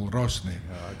Waterball Ross nie.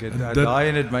 Ja, daai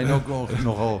en het my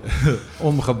nogal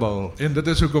omgebou. En dit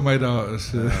is hoekom hy daar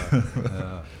is.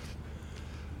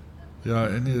 Ja,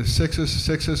 en seks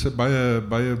is 'n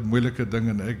baie moeilike ding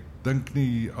en ek dink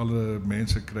nie alle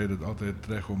mense kry dit altyd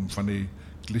reg om van die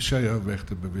kliseë weg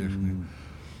te beweeg nie.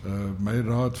 My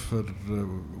raad vir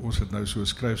ons het nou so 'n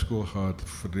skryfskool gehad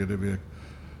verlede week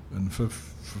en vir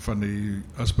van die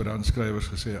aspirant skrywers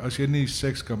gesê, as jy nie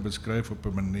seks kan beskryf op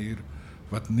 'n manier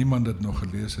wat niemand dit nog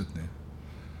gelees het nie,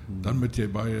 dan moet jy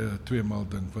baie tweemaal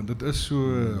dink, want dit is so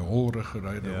 'n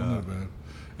holrigeryde onderwerp.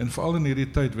 En veral in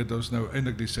hierdie tyd, weet ons nou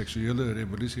eintlik die seksuele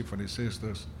revolusie van die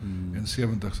 60s en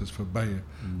 70s is verby.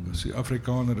 Dus die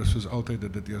Afrikaner is soos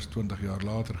altyd dit eers 20 jaar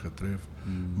later getref,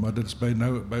 maar dit is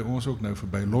by ons ook nou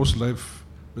verby. Loslyf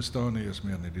bestaan nie eens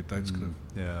meer nie, die tydskrif.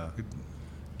 Ja.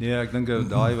 Nee, ek dink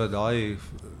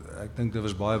ek dink dit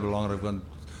was baie belangrik want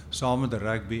saam met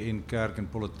rugby en kerk en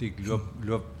politiek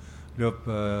loop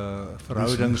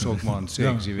verhoudings ook maar aan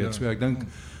seks, jy weet. So ek dink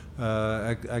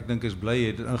ek dink is bly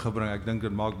het dit ingebring. Ek dink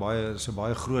dit maak is 'n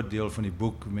baie groot deel van die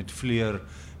boek met Fleur,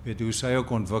 weet hoe sy ook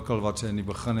ontwikkel wat sy in die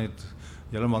begin het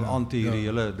heeltemal anti hierdie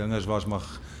hele dinges was, maar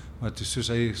soos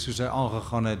hy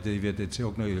aangegaan het, jy weet, het sy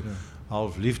ook nou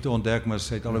half liefde ontdek, maar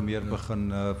sy het al meer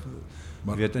begin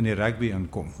weet in die rugby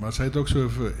inkom. Maar sy het ook so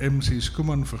vir MC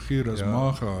Skuman figuur as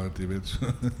ma gehad, jy weet.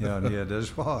 Ja, nee,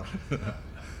 dis waar.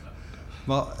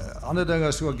 Maar ander ding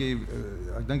is ook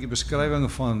ek dink die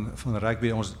beskrywing van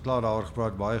rugby, ons het klaar daaroor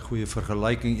gepraat, baie goeie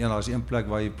vergelyking. Daar's een plek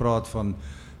waar jy praat van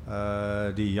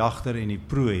die jagter en die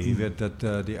prooi. Jy weet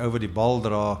dat die ou wat die bal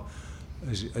dra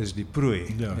is die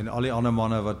prooi. Ja. En al die ander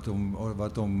manne wat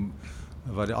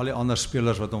al die ander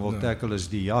spelers wat hom wil tackle is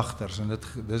die jagters. En dit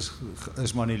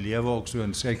is maar in die lewe ook so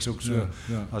en seks ook so.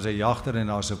 Ja. As 'n jagter en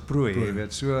daar's 'n prooi, jy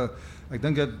weet. So ek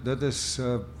dink dit is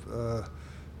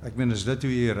ek meen is dit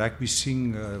hoe jy rugby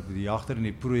sien, die jagter en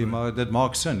die prooi, maar dit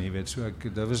maak sin, jy weet. So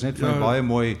dit was net vir my baie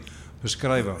mooi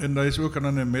beskrywing. En daar is ook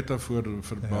 'n metafoor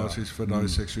vir basies vir daai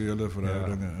seksuele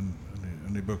verhoudinge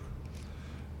in die boek.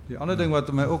 Die ander ding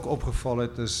wat my ook opgeval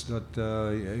het is dat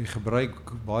jy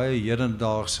gebruik baie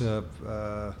hedendaagse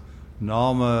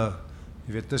name,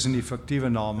 jy weet, tussen die fiktiewe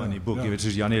name in die boek, jy weet,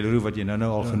 soos Janie Leroux wat jy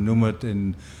nou al genoem het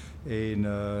en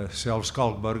selfs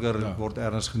Skalkburger word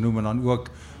ergens genoem en dan ook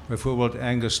byvoorbeeld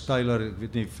Angus Taylor, ek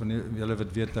weet nie van julle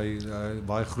wat weet, hy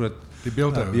baie groot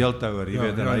beeldhouer, jy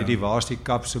weet, en hy het die Waarste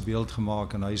Kap se beeld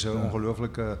gemaak en hy's 'n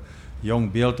ongelooflike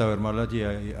jong beeldhouer, maar dat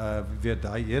jy weet,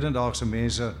 hy hedendaagse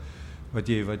mense wat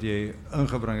jy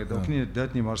ingebring het, ook nie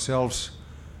dit nie, maar selfs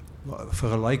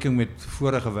vergelyking met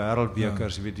vorige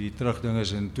wêreldbekers, jy weet, die terugding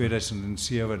is in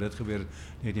 2007, dit gebeur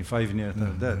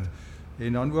 1995, dit.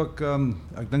 En dan ook,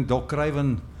 ek dink Doc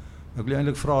Craven, ek wil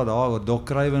eintlik vra daar, Doc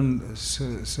Craven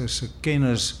se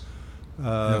kennis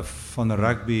van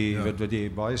rugby, weet wat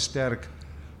jy baie sterk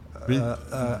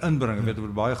inbring, weet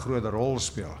wat baie groot rol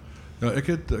speel. Ja,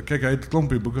 kyk, hy het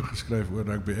klompie boeke geskryf oor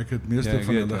rugby. Ek het meeste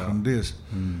van hulle gaan lees.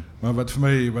 Maar wat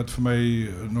vir my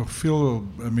nog veel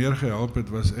meer gehelp het,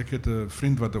 was ek het 'n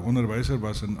vriend wat 'n onderwyser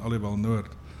was in Aliwal Noord.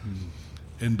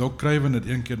 En Doc Craven het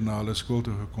een keer na hulle skool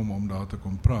toe gekom om daar te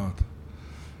kom praat.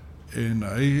 En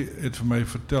hy het vir my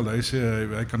vertel, hy sê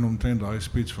hy kan omtrent daai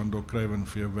speech van Doc Craven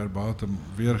vir jou verbatim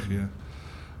weergee.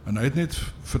 En hy het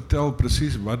net vertel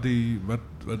presies wat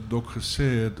Doc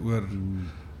gesê het oor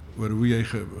hoe jy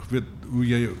weet hoe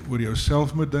jy oor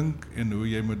jouself moet dink en hoe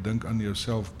jy moet dink aan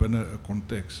jouself binne 'n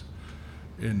konteks.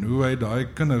 En hoe hy daai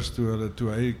kinders toe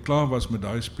hy klaar was met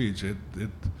daai speech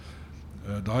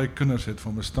daai kinders het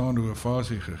van 'n staande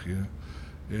ovasie gegee.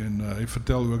 En hy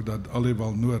vertel ook dat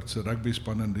Aliwal Noord se rugby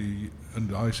span in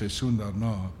daai seisoen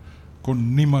daarna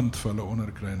kon niemand vir hulle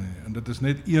onderkry nie. En dit is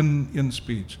net een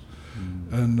speech.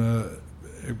 En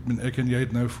ek en jy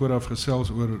het nou vooraf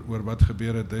gesels oor wat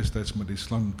gebeur het destyds met die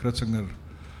Slang Kritzinger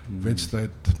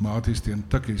wedstryd Maties teen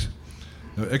Tikkies.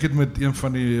 Nou ek het met een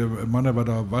van die manne wat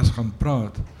daar was gaan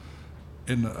praat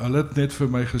en hulle het net vir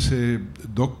my gesê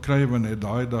Doc Craven het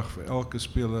daai dag vir elke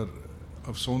speler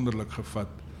afsonderlik gevat.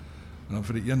 En dan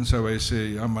vir die een sou hy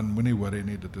sê ja man, moenie worry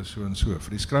nie, dit is so en so. Vir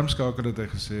die skramskakel het hy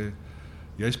gesê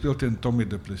jy speel teen Tommy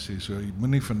Du Plessis, so jy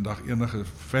moenie vandag enige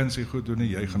fancy goed doen nie,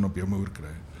 jy gaan op jou moer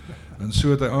kry. En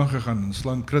so het hy aangegaan, en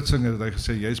Slang Kritzinger het hy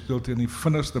gesê, jy speel teen die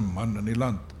vinnigste man in die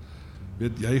land.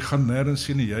 Weet, jy gaan nêrens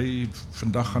sien nie, jy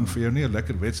vandag gaan vir jou nie 'n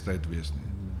lekker wedstryd wees nie.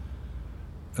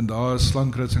 En daar is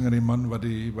Slang Kritzinger die man wat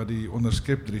die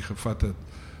onderskep 3 gevat het.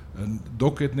 En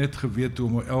Doc het net geweet hoe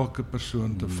om elke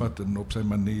persoon te vat en op sy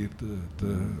manier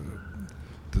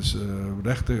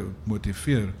reg te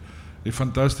motiveer. Die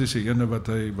fantastiese ene wat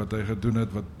hy gedoen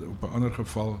het, wat op 'n ander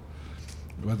geval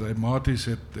wat hy Maties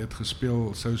het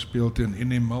gespeel, sou speel teen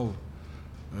Inimal,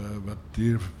 wat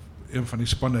hier een van die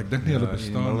spanne, ek dink nie hulle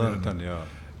bestaan nie.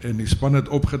 En die span het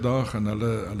opgedaag en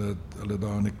hulle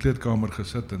daar in die kleedkamer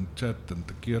gesit en chat en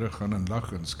te kere gaan en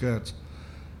lag en skerts.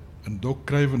 En Doc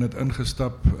Craven het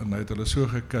ingestap en hy het hulle so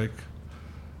gekyk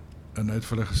en hy het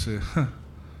vir hulle gesê,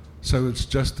 so it's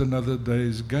just another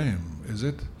day's game, is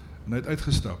it? En hy het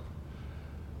uitgestap.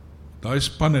 Daai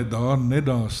span het net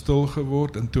daar stil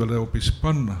geword en toe hulle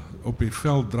op die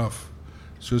veld draf,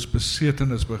 soos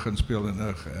besetenis begin speel en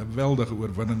 'n geweldige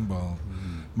oorwinning behaal.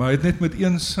 Maar hy het net met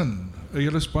een sin 'n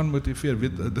hele span motiveer.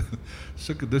 Weet,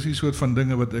 dis die soort van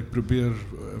dinge wat ek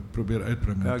probeer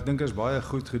uitbring. Ja, ek dink is baie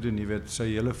goed gedoen, jy weet, sy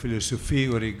hele filosofie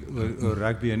oor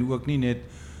rugby en ook nie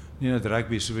net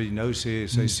rugby, so wat jy nou sê,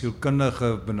 sy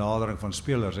sielkundige benadering van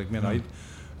spelers. Ek meen, hy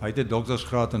het 'n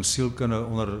doktersgraad in sielkunde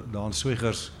onder Daan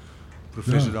Swygers,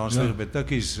 professor Daan Swygers by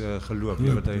Tikkies geloop,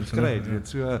 wat hy gekry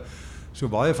het. So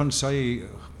baie van sy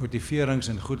motiverings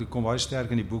en goed, kom baie sterk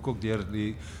in die boek ook deur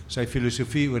sy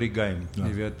filosofie oor die game.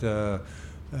 Jy weet,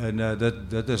 en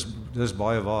dit is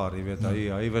baie waar, jy weet,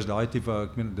 hy was daai tipe,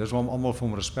 ek meen, dis waarom almal vir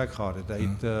hom respek gehad het. Hy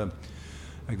het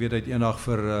ek weet hy het eendag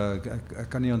vir ek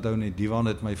kan nie onthou nie, Diwan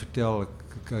het my vertel,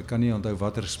 ek kan nie onthou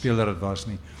watter speler dit was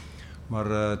nie.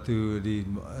 Maar toe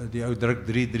die ou druk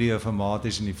 3-3 vir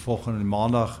Maties en die volgende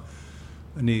maandag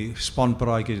in die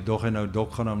spanpraatjie, Doc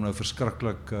gaan hom nou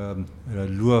verskriklik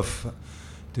loof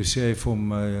toe sê hy vir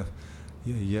hom,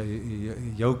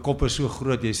 jou kop is so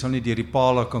groot, jy sal nie deur die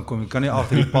pale kan kom, jy kan nie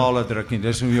agter die pale druk nie,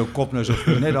 dis hoe jou kop nou so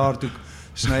groot, net daar toe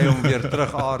sny hom weer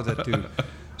terug aarde toe.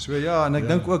 So ja, en ek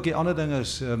dink ook die ander ding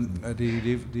is,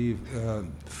 die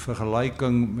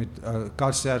vergelyking met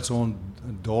katstertshond,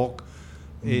 dog,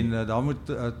 en daar moet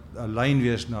 'n lyn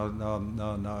wees na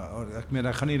ek meen,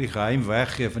 ek gaan nie die geheim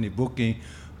weggee van die boek nie,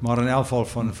 maar in elk geval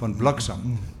van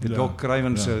Bliksem. Die Doc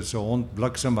Craven se hond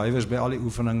Bliksem, hy was by al die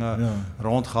oefeninge,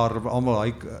 rondgehardloop,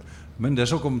 almal,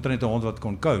 dis ook omtrent 'n hond wat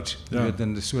kon coach, jy weet,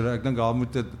 en so, ek dink daar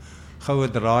moet 'n goue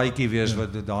draadjie wees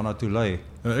wat dit daarna toe lei.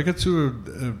 Ek het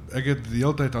die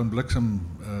hele tyd aan Bliksem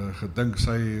gedink,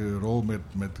 sy rol met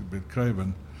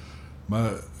Craven,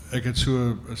 maar ek het so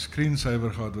 'n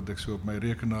screensaver gehad wat ek so op my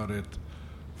rekenaar het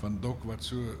van Doc wat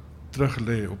so terug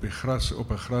lê op die gras,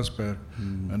 op 'n grasberg,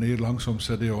 en hier langs hom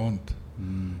sit die hond.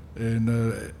 En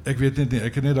ek weet net nie,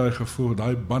 ek het net daai gevoel,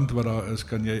 daai band wat daar is,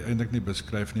 kan jy eintlik nie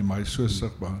beskryf nie, maar hy is so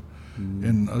sigbaar.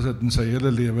 En as dit in sy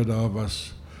hele lewe daar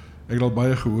was, ek het al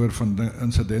baie gehoor van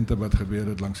insidente wat gebeur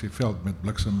het langs die veld met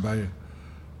Bliksem by.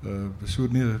 So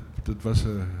nee, dit was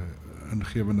 'n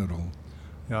ingewende rol.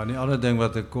 Ja, en die ander ding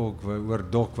wat ek ook oor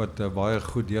Doc wat baie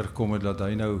goed deurkom het, dat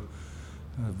hy nou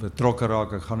betrokke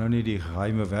raak, ek gaan nou nie die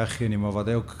geheime weggee nie, maar wat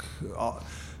hy ook,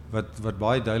 wat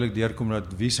baie duidelik deurkom,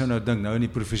 dat wie sou nou dink, nou in die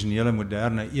professionele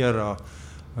moderne era,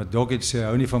 wat Doc het sê,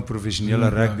 hou nie van professionele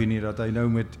rugby nie, dat hy nou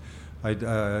met,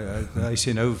 hy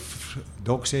sê nou,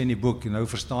 Doc sê in die boek, nou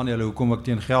verstaan jy hoekom ek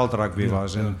teen geld rugby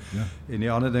was, en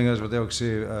die ander ding is wat hy ook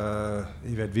sê,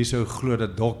 jy weet, wie sou glo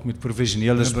dat Doc met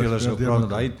professionele spelers sou praat,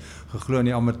 dat hy het geglo in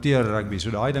die amateur rugby,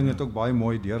 so daai ding het ook baie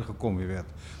mooi deurgekom, jy weet,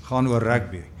 gaan oor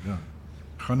rugby. Ja.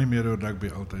 Gaan nie meer oor rugby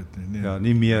altyd nie. Ja,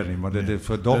 nie meer nie, maar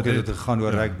vir Doc het dit gegaan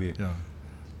oor rugby. Ja.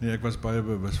 Nee, ek was baie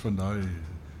bewus van daai.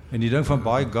 En die ding van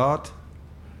By God,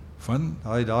 van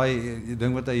daai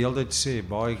ding wat hy heeltyd sê,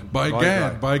 by God,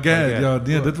 ja,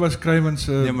 nee, dit was Craven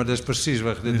se. Nee, maar dis presies,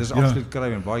 dit is absoluut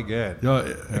Craven, by God. Ja,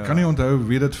 ek kan nie onthou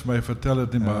wie dit vir my vertel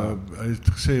het nie, maar hy het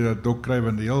gesê dat Doc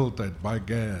Craven die hele tyd by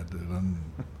God, dan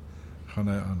gaan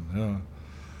hy aan, ja.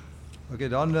 Oké,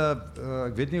 dan,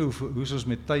 ek weet nie hoe is ons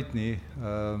met tyd nie,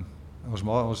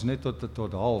 ons net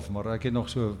tot half, maar ek het nog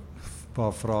so 'n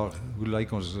paar vrae, hoe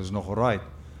lyk ons, is nog alright?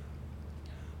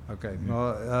 Oké,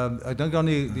 maar ek dink aan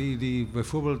die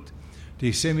byvoorbeeld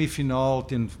die semifinaal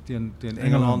teen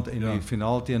Engeland en die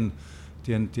finaal teen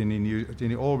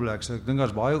die All Blacks, ek dink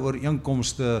daar's baie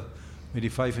ooreenkomste met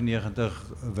die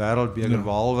 95 wêreldbeker,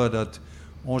 behalwe dat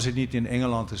ons het nie teen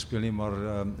Engeland gespeel nie,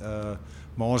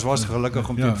 maar ons was gelukkig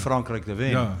om teen Frankryk te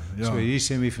wen. So hier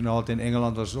semifinaal teen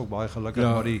Engeland was ook baie gelukkig,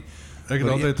 maar ek het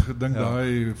altyd gedink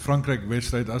daai Frankryk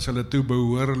wedstryd, as hulle toe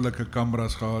behoorlike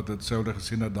kameras gehad het, sou hulle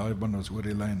gesien dat daai man was oor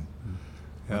die lyn.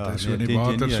 Want hy so in die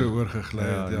water so oorgegly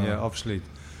het. Ja, absoluut.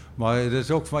 Maar dit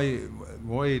is ook vir my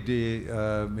mooi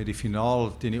met die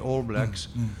finaal teen die All Blacks,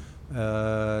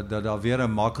 dat daar weer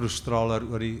 'n makrostraler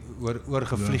oor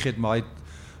gevlieg het, maar hy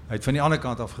het van die ander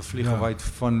kant af gevlieg, of hy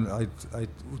het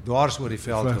dwars oor die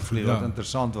veld gevlieg, wat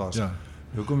interessant was.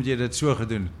 Hoekom het jy dit so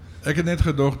gedoen? Ek het net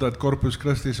gedog dat Corpus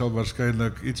Christi sal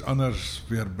waarskynlik iets anders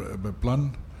weer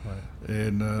beplan,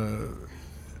 en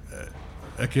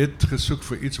ek het gesoek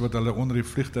vir iets wat hulle onder die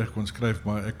vliegtuig kon skryf,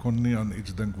 maar ek kon nie aan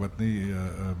iets dink wat nie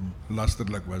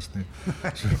lasterlik was nie.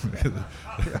 So,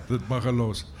 dit mag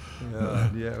gelos. Ja,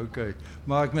 nee, oké.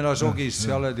 Maar ek meen, daar is ook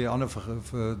dieselfde, die ander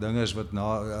dinge is wat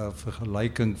na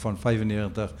vergelyking van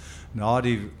 95, na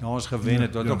ons gewen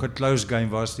het, wat ook 'n close game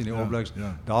was teen die All Blacks,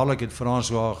 dadelik het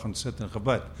François gaan sit en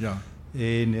gebid. Ja.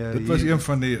 En dit was een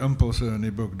van die impulse in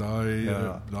die boek,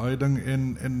 daai ding,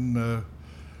 en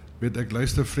weet, ek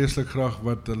luister vreeslik graag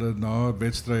wat hulle na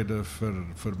wedstryde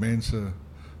vir mense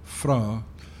vra,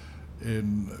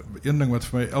 en een ding wat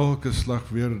vir my elke slag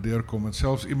weer deurkom, en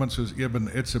selfs iemand soos Eben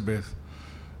Etzebeth,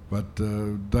 wat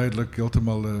duidelik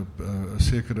heeltemal 'n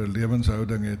sekere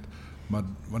lewenshouding het, maar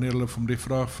wanneer hulle vir hom die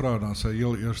vraag vra, dan sy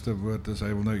heel eerste woord is,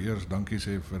 hy wil nou eers dankie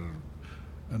sê vir,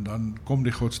 en dan kom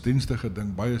die godsdienstige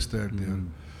ding baie sterk deur.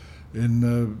 En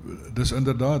dis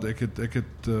inderdaad, ek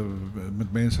het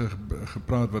met mense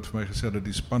gepraat wat vir my gesê dat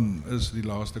die span is die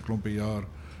laaste klompe jaar,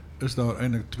 is daar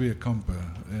eintlik 2 kampe,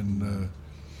 en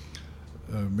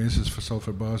mense sal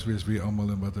verbaas wees wie almal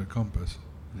in watter kamp is.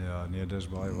 Ja, nee, dis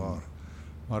baie waar.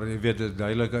 Maar jy weet, dit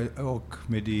duidelik ook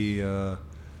met die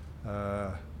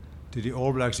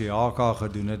All Blacks die HK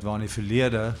gedoen het, waar in die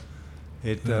verlede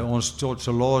het ons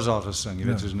Tsotsolosha gesing, jy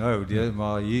weet, soos nou,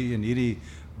 maar hier in hierdie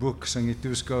boek sing die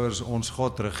toeskouers ons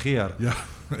God regeer. Ja.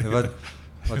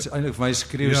 wat eintlik vir my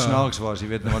skreeu snaaks was, jy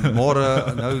weet, want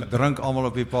môre nou drink almal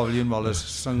op die paviljoen, maar hulle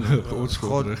sing ons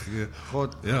God regeer.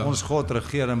 Ons God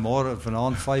regeer en môre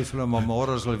vanaand 5 hulle, maar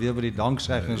môre is hulle weer by die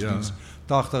dankseggings,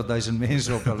 80.000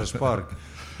 mense op hulle park.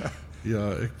 Ja,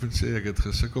 ek moet sê ek het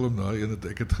gesukkel om daai een,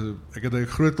 ek het 'n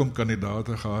groot klomp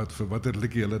kandidaate gehad vir watter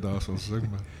liedjie hulle daar sal sing,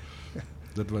 maar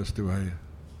dit was toe hy.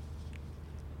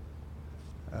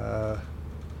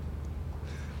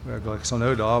 Ek sal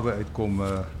nou daarby uitkom.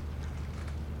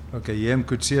 Okay, J.M.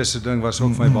 Coetzee se ding was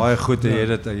ook vir my baie goed. Jy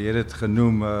het dit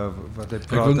genoem wat hy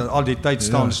praat, al die tyd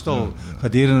staan stil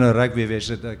gedurende rugby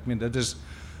wedstryd. Ek meen dit is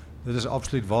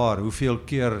absoluut waar. Hoeveel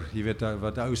keer, jy weet,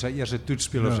 wat ou sy eerste toets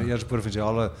speel of sy eerste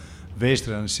provinsiale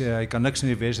wedstryd en sê hy kan niks in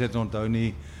die wedstryd onthou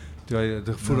nie. Toe hy het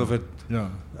gevoel of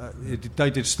die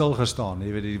tyd het stil gestaan.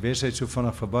 Jy weet, die wedstryd so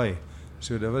vinnig verby.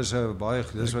 So dit was baie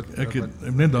dis wat ek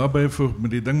net daarbey voeg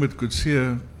met die ding met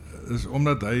Coetzee is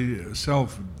omdat hy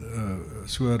self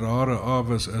so 'n rare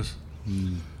awes is.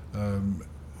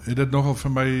 Het dit nogal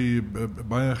vir my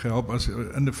baie gehelp as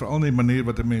veral in die manier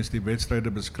wat 'n mens die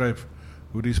wedstryde beskryf,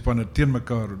 hoe die spanne teen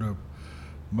mekaar loop.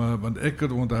 Maar want ek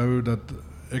het onthou dat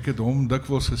ek het hom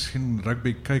dikwels gesien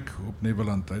rugby kyk op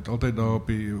Nieuweland. Hy het altyd daar op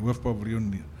die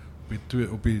hoofpaviljoen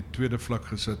op die tweede vlak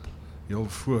gesit, heel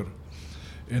voor.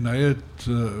 En hy het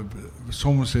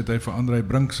soms het hy vir André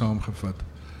Brink saamgevat.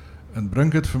 En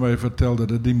Brink het vir my vertel dat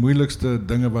dit die moeilikste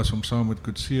dinge was om saam met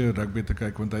Coetzee rugby te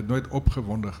kyk, want hy het nooit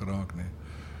opgewonde geraak nie.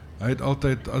 Hy het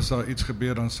altyd, as daar iets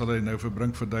gebeur, dan sal hy nou vir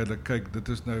Brink verduidelik, kyk,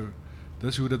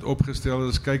 dis hoe dit opgestel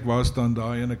is, kyk waar staan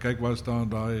daai ene, kyk waar staan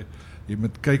daai, jy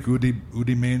moet kyk hoe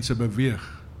die mense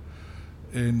beweeg.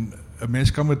 En 'n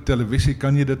mens kan met televisie,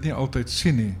 kan jy dit nie altyd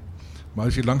sien nie, maar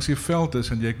as jy langs die veld is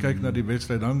en jy kyk na die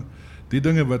wedstryd, dan die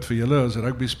dinge wat vir julle as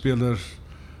rugby spelers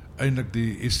eintlik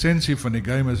die essensie van die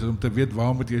game is om te weet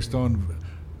waar moet jy staan.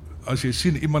 As jy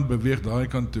sien iemand beweeg daai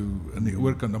kant toe in die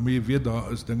oorkant, dan moet jy weet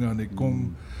daar is dinge aan die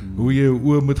kom, hoe jy jou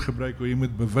oë moet gebruik, hoe jy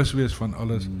moet bewus wees van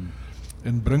alles.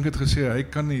 En Brink het gesê hy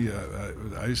kan nie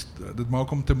dit maak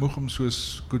hom te moeg om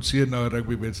soos Coetzee na 'n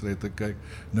rugbywedstryd te kyk.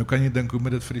 Nou kan jy dink hoe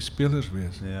moet dit vir die spelers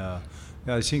wees? Ja,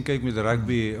 jy sien kyk met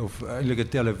rugby of eintlik 'n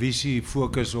televisie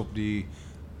fokus op die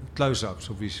close-ups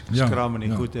of die skram en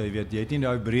die goed, jy weet, jy het nie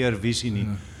daai breër visie nie.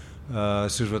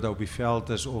 Soos wat op die veld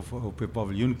is of op die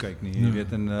paviljoen kyk nie. Jy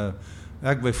weet, en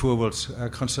ek byvoorbeeld,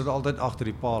 ek gaan sit altyd agter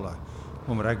die pale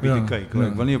om rugby te kyk.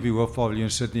 Ek wil nie op die hoofpaviljoen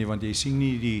sit nie want jy sien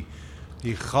nie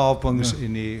die gapings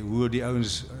en hoe die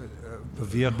ouens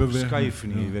beweeg skuif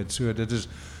nie, jy weet. So dit is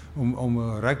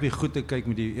om rugby goed te kyk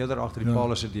met die eerder agter die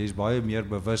pale sit, jy is baie meer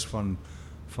bewus van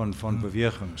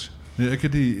bewegings. Nee, ek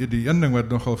het die een ding wat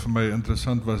nogal vir my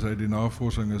interessant was uit die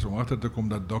navorsing is om agter te kom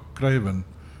dat Doc Craven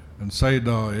en sy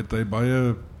daar het hy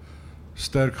baie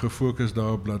sterk gefokus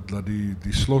daarop dat die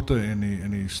slotte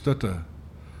en die stutte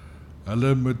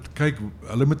hulle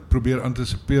moet probeer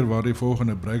antisipeer waar die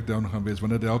volgende breakdown gaan wees,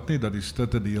 want dit help nie dat die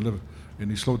stutte en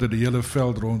die slotte die hele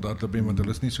veld rond hardloop, want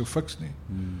hulle is nie so fiks nie.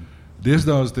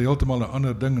 Deesdae is dit heeltemal 'n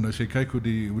ander ding en as jy kyk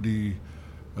hoe die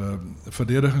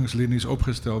verdedigingslinies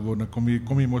opgestel word, dan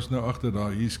kom jy mos nou agter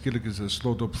daar, hier skielik is 'n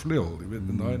slot op vleuel, jy weet,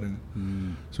 en daai ding.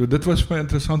 So dit was vir my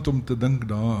interessant om te dink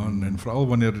daaraan, en veral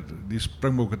wanneer die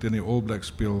Springbokke teen die All Blacks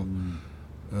speel,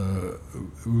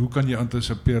 hoe kan jy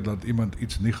antisipeer dat iemand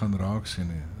iets nie gaan raak sien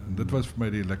nie? En dit was vir my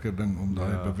die lekker ding om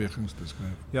daai bewegings te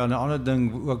skryf. Ja, 'n ander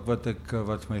ding ook wat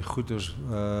vir my goed is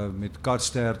met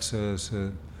Katstert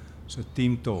se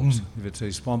team talks, jy weet, sy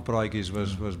spanpraatjies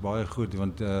was baie goed,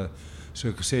 want so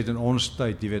ek gesê het in ons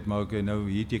tyd, jy weet, maar okay, nou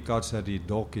hier die Katstert, die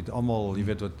Dok het almal, jy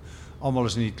weet wat, almal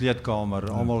is in die kleedkamer,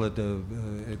 almal het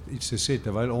iets te sê,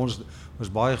 terwyl ons was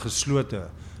baie geslote.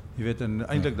 Jy weet, en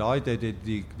eintlik daai tyd het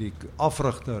die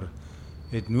afrigter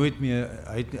het nooit meer,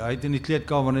 hy het in die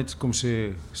kleedkamer net kom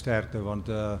sê sterkte, want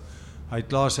hy het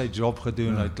klaar sy job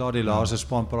gedoen, hy het klaar die laaste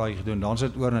spanpraatjie gedoen, dan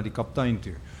sit oor na die kaptein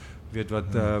toe. Jy weet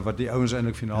wat die ouens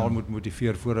eintlik finaal moet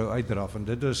motiveer voor hy uitdraf, en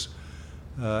dit is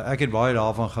ek het baie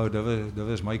daarvan gehou, dit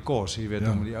was my kos, jy weet,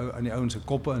 om aan die ouens se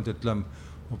koppe in te klim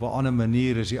op 'n ander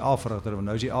manier is die afrigter, want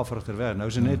nou is die afrigter weg, nou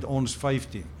is dit net ons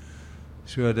 15.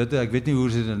 So dit, ek weet nie hoe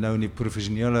dit nou in die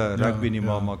professionele rugby nie,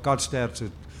 maar Katstert se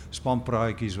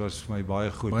spanpraatjies was vir my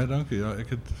baie goed. Baie dankie, ja, ek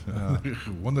het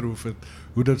gewonder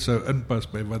hoe dit sou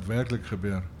inpas by wat werklik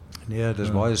gebeur. Nee,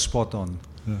 dis baie spot on.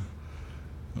 Ja.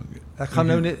 Ek gaan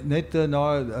nou net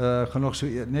gaan nog so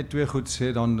net twee goed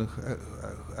sê, dan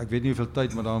ek weet nie hoeveel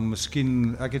tyd, maar dan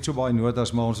miskien, ek het so baie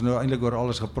notas, maar ons nou eintlik oor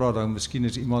alles gepraat, dan miskien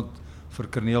is iemand vir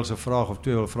Corneel se vraag of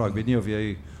twee wil vra, ek weet nie of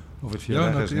dit vir jou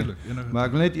reg is nie. Maar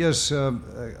ek wil net eers,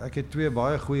 ek het twee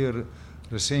baie goeie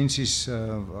resensies,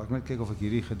 ek moet kyk of ek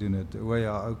hierdie gedoen het. O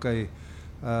ja, okay.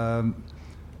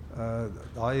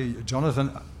 daai Jonathan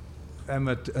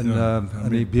Emmett in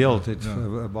die Beeld het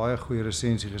 'n baie goeie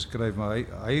resensie geskryf, maar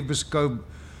hy beskou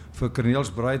vir Cornelis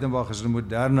Breitenberg as 'n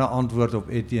moderne antwoord op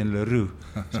Etienne Leroux.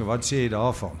 So wat sê jy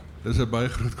daarvan? Dis 'n baie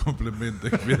groot kompliment.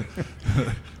 Ek weet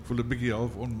voel 'n bietjie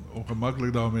half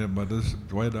ongemaklik daarmee, maar dis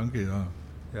baie dankie, ja.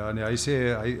 Ja, nee, hy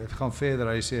sê hy gaan verder.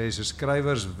 Hy sê hy's 'n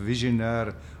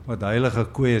skrywersvisionêr wat heilige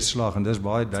koeie slag en dis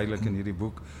baie duidelik in hierdie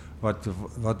boek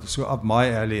wat so up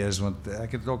my alley is, want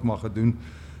ek het dit ook maar gedoen.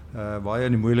 Baie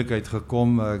in die moeilikheid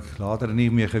gekom. Ek later nie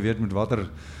meer geweet met watter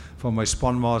van my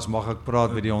spanmaats mag ek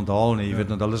praat by die onthaal nie. Jy weet,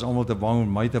 want hulle is almal te bang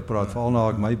om my te praat, veral na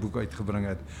ek my boek uitgebring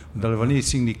het. Want hulle wil nie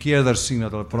sien die keerders sien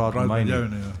dat hulle praat met my nie.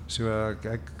 So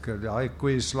daai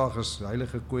koeie slag is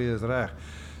heilige koeie is reg.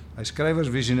 Hy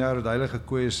skrywersvisionêr met heilige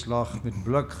koeie slag met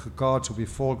blik gekaats op die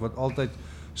volk wat altyd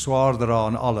swaar dra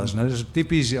aan alles. Nou dis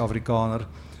tipies die Afrikaner.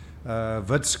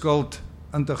 Wit skuld,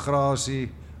 integrasie,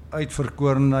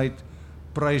 uitverkorenheid,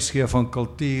 prys gee van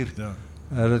kultuur. Ja.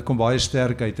 Dit kom baie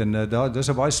sterk uit en dis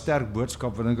 'n baie sterk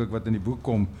boodskap wat dink ek wat in die boek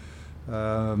kom.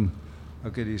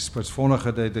 Okay, die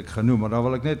spitsvonnigheid het ek genoem, maar dan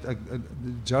wil ek net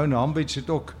Joan Hambidge het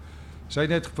ook sy het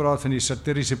net gepraat van die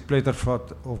satiriese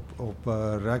plettervat op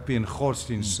rugby en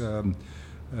godsdiens.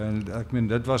 En ek meen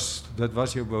dit was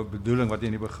jou bedoeling wat jy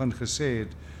in die begin gesê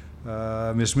het.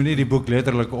 Mens moet nie die boek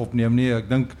letterlik opneem nie. Ek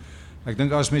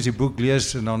dink as mens die boek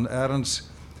lees en dan ergens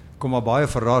kom maar baie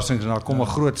verrassings en dan kom 'n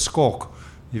groot skok.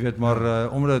 Jy weet maar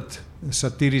omdat dit 'n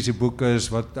satiriese boek is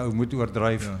wat ou moet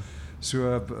oordryf. Ja.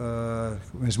 So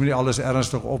mens moet nie alles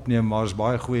ernstig opneem, maar is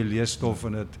baie goeie leesstof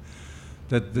en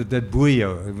dit boei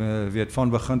jou. Jy weet van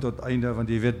begin tot einde want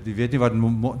jy weet nie wat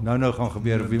nou gaan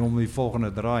gebeur of wie om die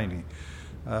volgende draai nie.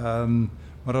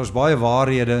 Maar daar is baie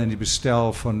waarhede in die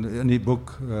bestel in die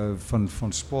boek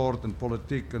van sport en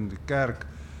politiek en die kerk.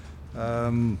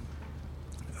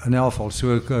 In elk geval,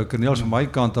 so Cornelis van my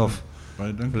kant af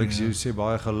wil ek sê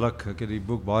baie geluk. Ek het die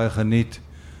boek baie geniet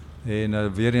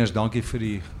en weer eens dankie vir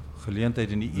die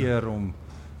geleentheid en die eer om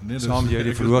saam jou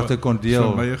die verhoog te kon deel.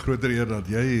 Vir my 'n groter eer dat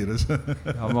jy hier is.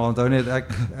 Ja, maar onthou net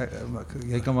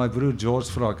jy kan my broer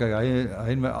George vra. Kyk,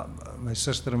 hy en my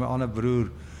suster en my ander broer,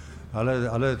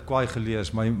 hulle het kwaai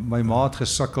gelees. My ma het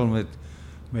gesukkel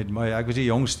met my. Ek was die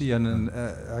jongste een en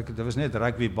dit was net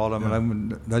rugbyballe, maar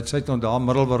nou sy het daar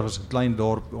Middelburg is 'n klein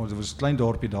dorp. Ons was 'n klein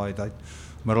dorpie daai tyd.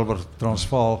 Middelburg,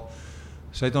 Transvaal.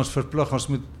 Sy het ons verplig ons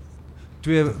moet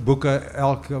 2 boeke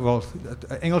wel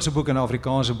 'n Engelse boek en 'n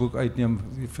Afrikaanse boek uitneem.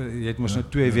 Jy het mos nou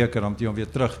 2 weke dan moet jy hom weer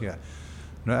teruggee.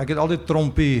 Nou ek het altyd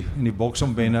trompie in die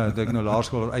boksombenne het ek nou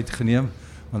laerskool uitgeneem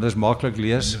want dit is maklik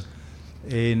lees.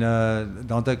 En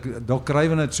dan het ek Doc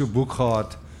Craven het so 'n boek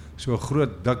gehad, so 'n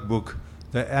groot dik boek,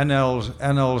 The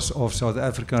Annals of South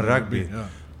African Rugby. Ja.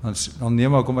 Dan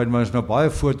neem ek hom uit, maar is nou baie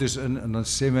foto's in en dan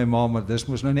sê my ma, maar dis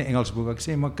mos nou nie Engels boek. Ek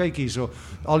sê maar kyk hierso,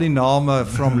 al die name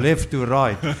from left to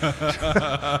right.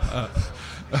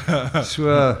 So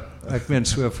ek meen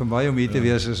so vir my om hier te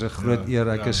wees is 'n groot eer.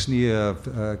 Ek is nie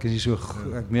so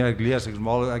ek lees,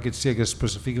 ek het seker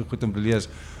spesifieke goed om te lees,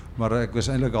 maar ek was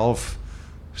eintlik half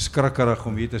skrikkerig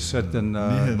om hier te sit en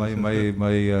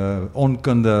my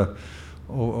onkunde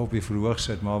op die verhoog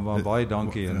sit, maar baie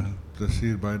dankie en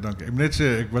plesier, baie dankie. Ek moet net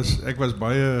sê ek was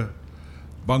baie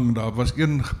bang. Daar was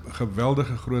een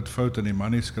geweldige groot fout in die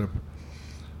manuskrip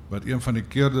wat een van die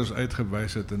keerders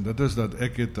uitgewys het en dit is dat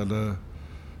ek het hulle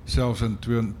selfs in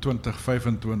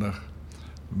 2025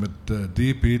 met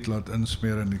Deep Heat laat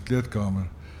insmeer in die kleedkamer.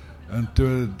 En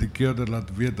toe die keerder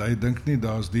laat weet, hy dink nie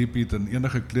daar's Deep Heat in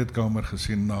enige kleedkamer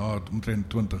gesien na omtrent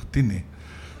 2010 nie.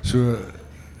 So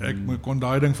ek kon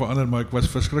daai ding verander, maar ek was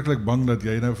verskriklik bang dat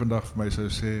jy nou vandag vir my sou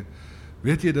sê,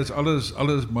 weet jy, dis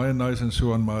alles baie nice en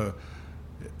so aan, maar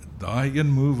daai een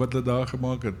move wat hulle daar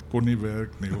gemaak het, kon nie werk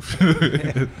nie of so.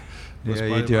 Ja,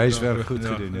 jy het die huiswerk goed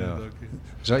gedoen, ja.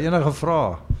 Is daar enige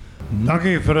vrae?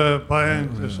 Dankie vir 'n baie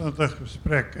interessante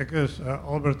gesprek. Ek is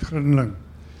Albert Grinling.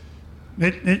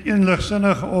 Net een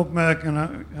ligsinnige opmerking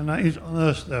en na iets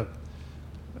anders.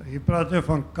 Jy praat nou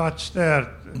van Katstert.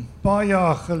 'n Paar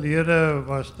jaar gelede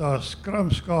was daar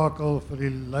skrimskakel vir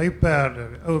die luiperde,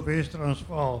 ou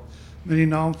Wes-Transvaal, met die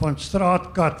naam van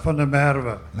Straatkat van der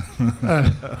Merwe. I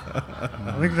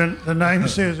think the name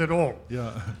says it all.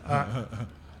 Ja.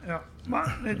 Ja,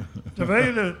 maar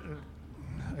terwyl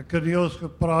ek deels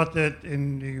gepraat het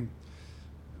en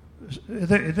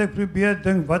het ek probeer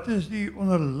dink, wat is die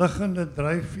onderliggende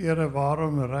dryfvere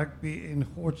waarom rugby en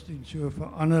godsdienst so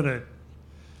verander het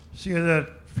sedert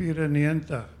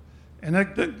 94. En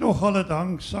ek dink nogal dit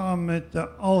hang saam met 'n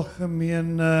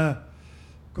algemene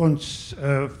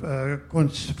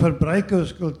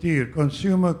verbruikerskultuur,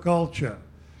 consumer culture.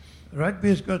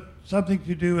 Rugby's got something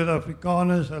to do with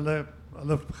Afrikaners, hulle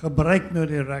gebruik nou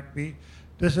die rugby.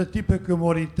 Dis 'n tipe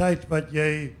kommoditeit wat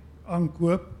jy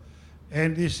aankoop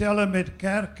en dieselfde met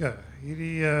kerke.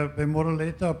 Hierdie by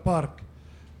Moreletta Park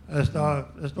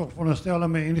is nog veronderstel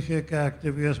om 'n NG Kerk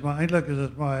te wees, maar eintlik is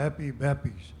dit maar Happy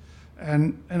Bappies.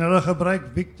 En hulle gebruik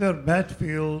Victor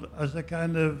Matfield as 'n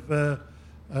kind of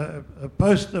a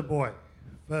poster boy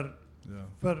vir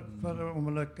om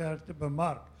hulle kerk te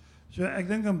bemark. So ek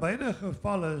dink in beide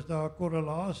gevalle is daar 'n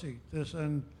korrelasie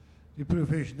tussen die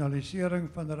professionalisering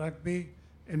van rugby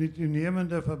en die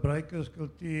toenemende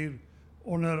verbruikerskultuur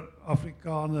onder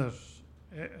Afrikaners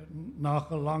na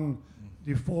gelang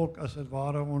die volk as het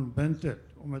ware ontbind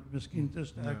het om dit miskien te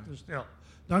sterk te stel.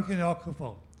 Dankie in elk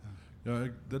geval. Ja,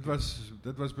 dit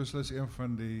was beslis een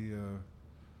van die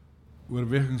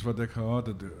oorwegings wat ek gehad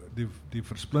het, die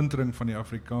versplintering van die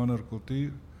Afrikaner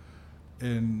kultuur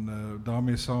en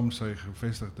daarmee saam sy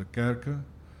gevestigde kerke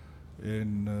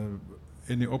en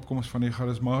die opkomst van die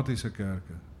charismatiese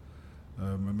kerke.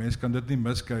 Mens kan dit nie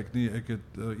miskyk nie. Ek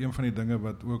het een van die dinge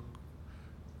wat ook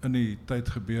in die tyd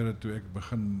gebeur het toe ek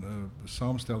begin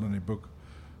saamstel in die boek,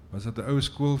 was dat 'n ou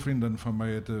skoolvriendin van my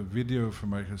het 'n video vir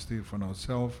my gestuur van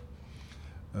haarself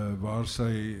waar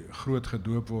sy groot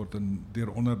gedoop word en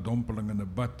deur onderdompeling in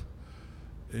 'n bad.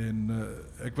 En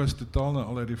ek was totaal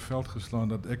al uit die veld geslaan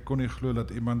dat ek kon nie glo dat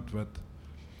iemand wat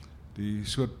die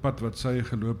soort pad wat sy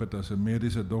geloop het as 'n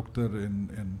mediese dokter en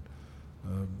 'n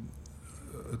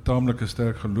taamlike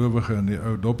sterk gelowige in die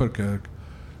ou Dopperkerk,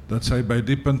 dat sy by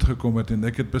die punt gekom het en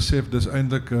ek het besef dis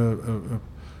eintlik 'n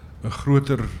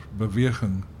groter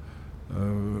beweging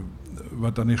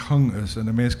wat aan die gang is en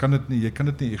 'n mens kan dit nie, jy kan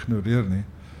dit nie ignoreer nie.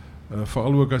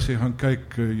 Veral ook as jy gaan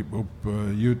kyk op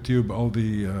YouTube al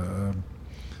die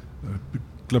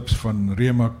klips van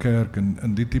Rema Kerk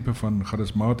en die tipe van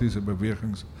charismatiese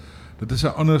bewegings. Dit is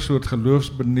 'n ander soort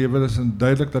geloofsbelewenis en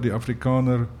duidelik dat die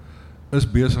Afrikaner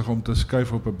is besig om te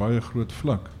skuif op 'n baie groot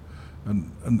vlak.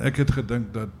 En ek het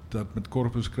gedink dat met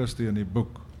Corpus Christi in die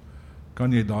boek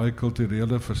kan jy daai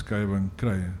kulturele verskywing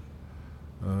kry.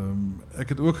 Ek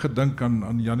het ook gedink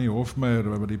aan Jannie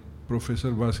Hofmeyer wat die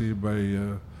professor was hier by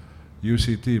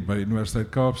UCT by Universiteit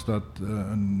Kaapstad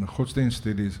in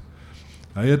godsdienststudies.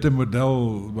 Hy het 'n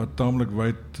model wat taamlik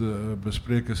wyd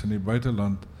bespreek is in die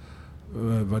buiteland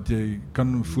wat jy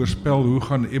kan voorspel hoe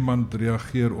gaan iemand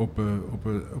reageer op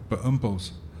 'n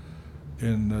impuls.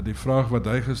 En die vraag wat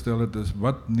hy gestel het is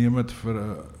wat neem dit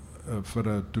vir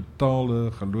 'n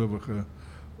totale gelowige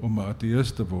om 'n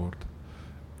ateïst te word?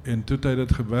 En toe het hy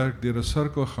dit gewerk deur 'n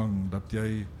sirkelgang dat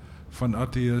jy van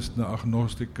ateïst na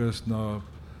agnostikus na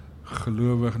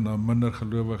gelowig na minder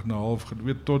gelowig na half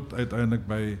gelowig tot uiteindelik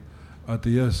by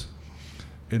ateïst.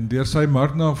 En deur sy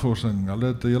marknavorsing, hulle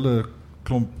het 'n hele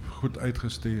klomp goed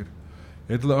uitgestuur,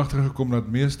 het hulle agtergekom dat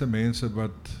meeste mense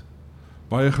wat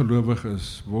baie gelowig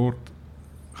is,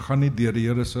 gaan nie deur die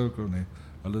Here sirkel nie.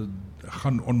 Hulle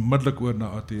gaan onmiddellik oor na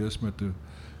ateïsme toe.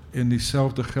 En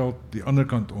dieselfde geld die ander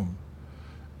kant om.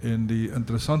 En die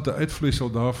interessante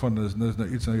uitvloeisel daarvan is nou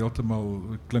iets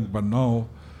heeltemal klink banaal,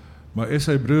 maar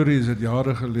S.A. Breweries het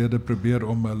jare gelede probeer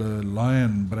om hulle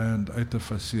Lion brand uit te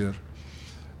faseer.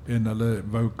 En hulle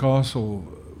wou Castle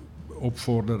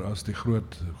opvorder as die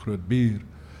groot bier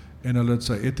en hulle het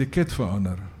sy etiket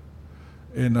verander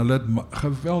en hulle het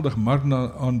geweldig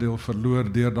marktaandeel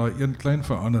verloor deur daai een klein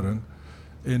verandering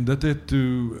en dit het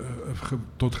toe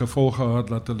tot gevolg gehad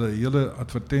dat hulle 'n hele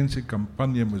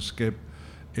advertensiekampanje moes skep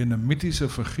en 'n mitiese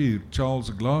figuur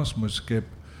Charles Glass moes skep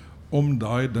om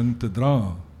daai ding te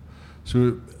dra.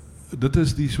 So dit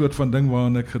is die soort van ding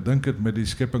waaraan ek gedink het met die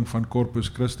skepping van Corpus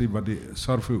Christi wat die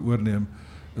SARFO oorneem,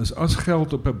 is as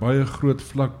geld op 'n baie groot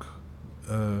vlak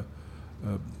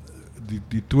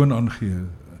die toon aangee,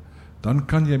 dan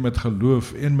kan jy met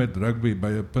geloof en met rugby by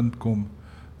 'n punt kom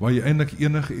waar jy eintlik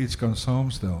enige iets kan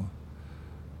saamstel.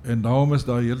 En daarom is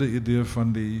daai hele idee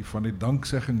van die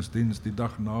dankseggingsdiens die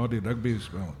dag na die rugby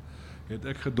spel, het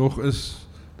ek gedog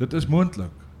dit is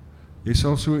moontlik. Jy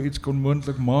sal so iets kon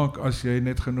moontlik maak as jy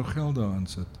net genoeg geld daarin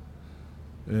sit.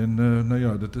 En nou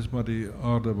ja, dit is maar die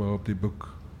aarde waarop die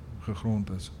boek gegrond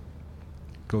is.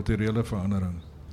 Kulturele verandering.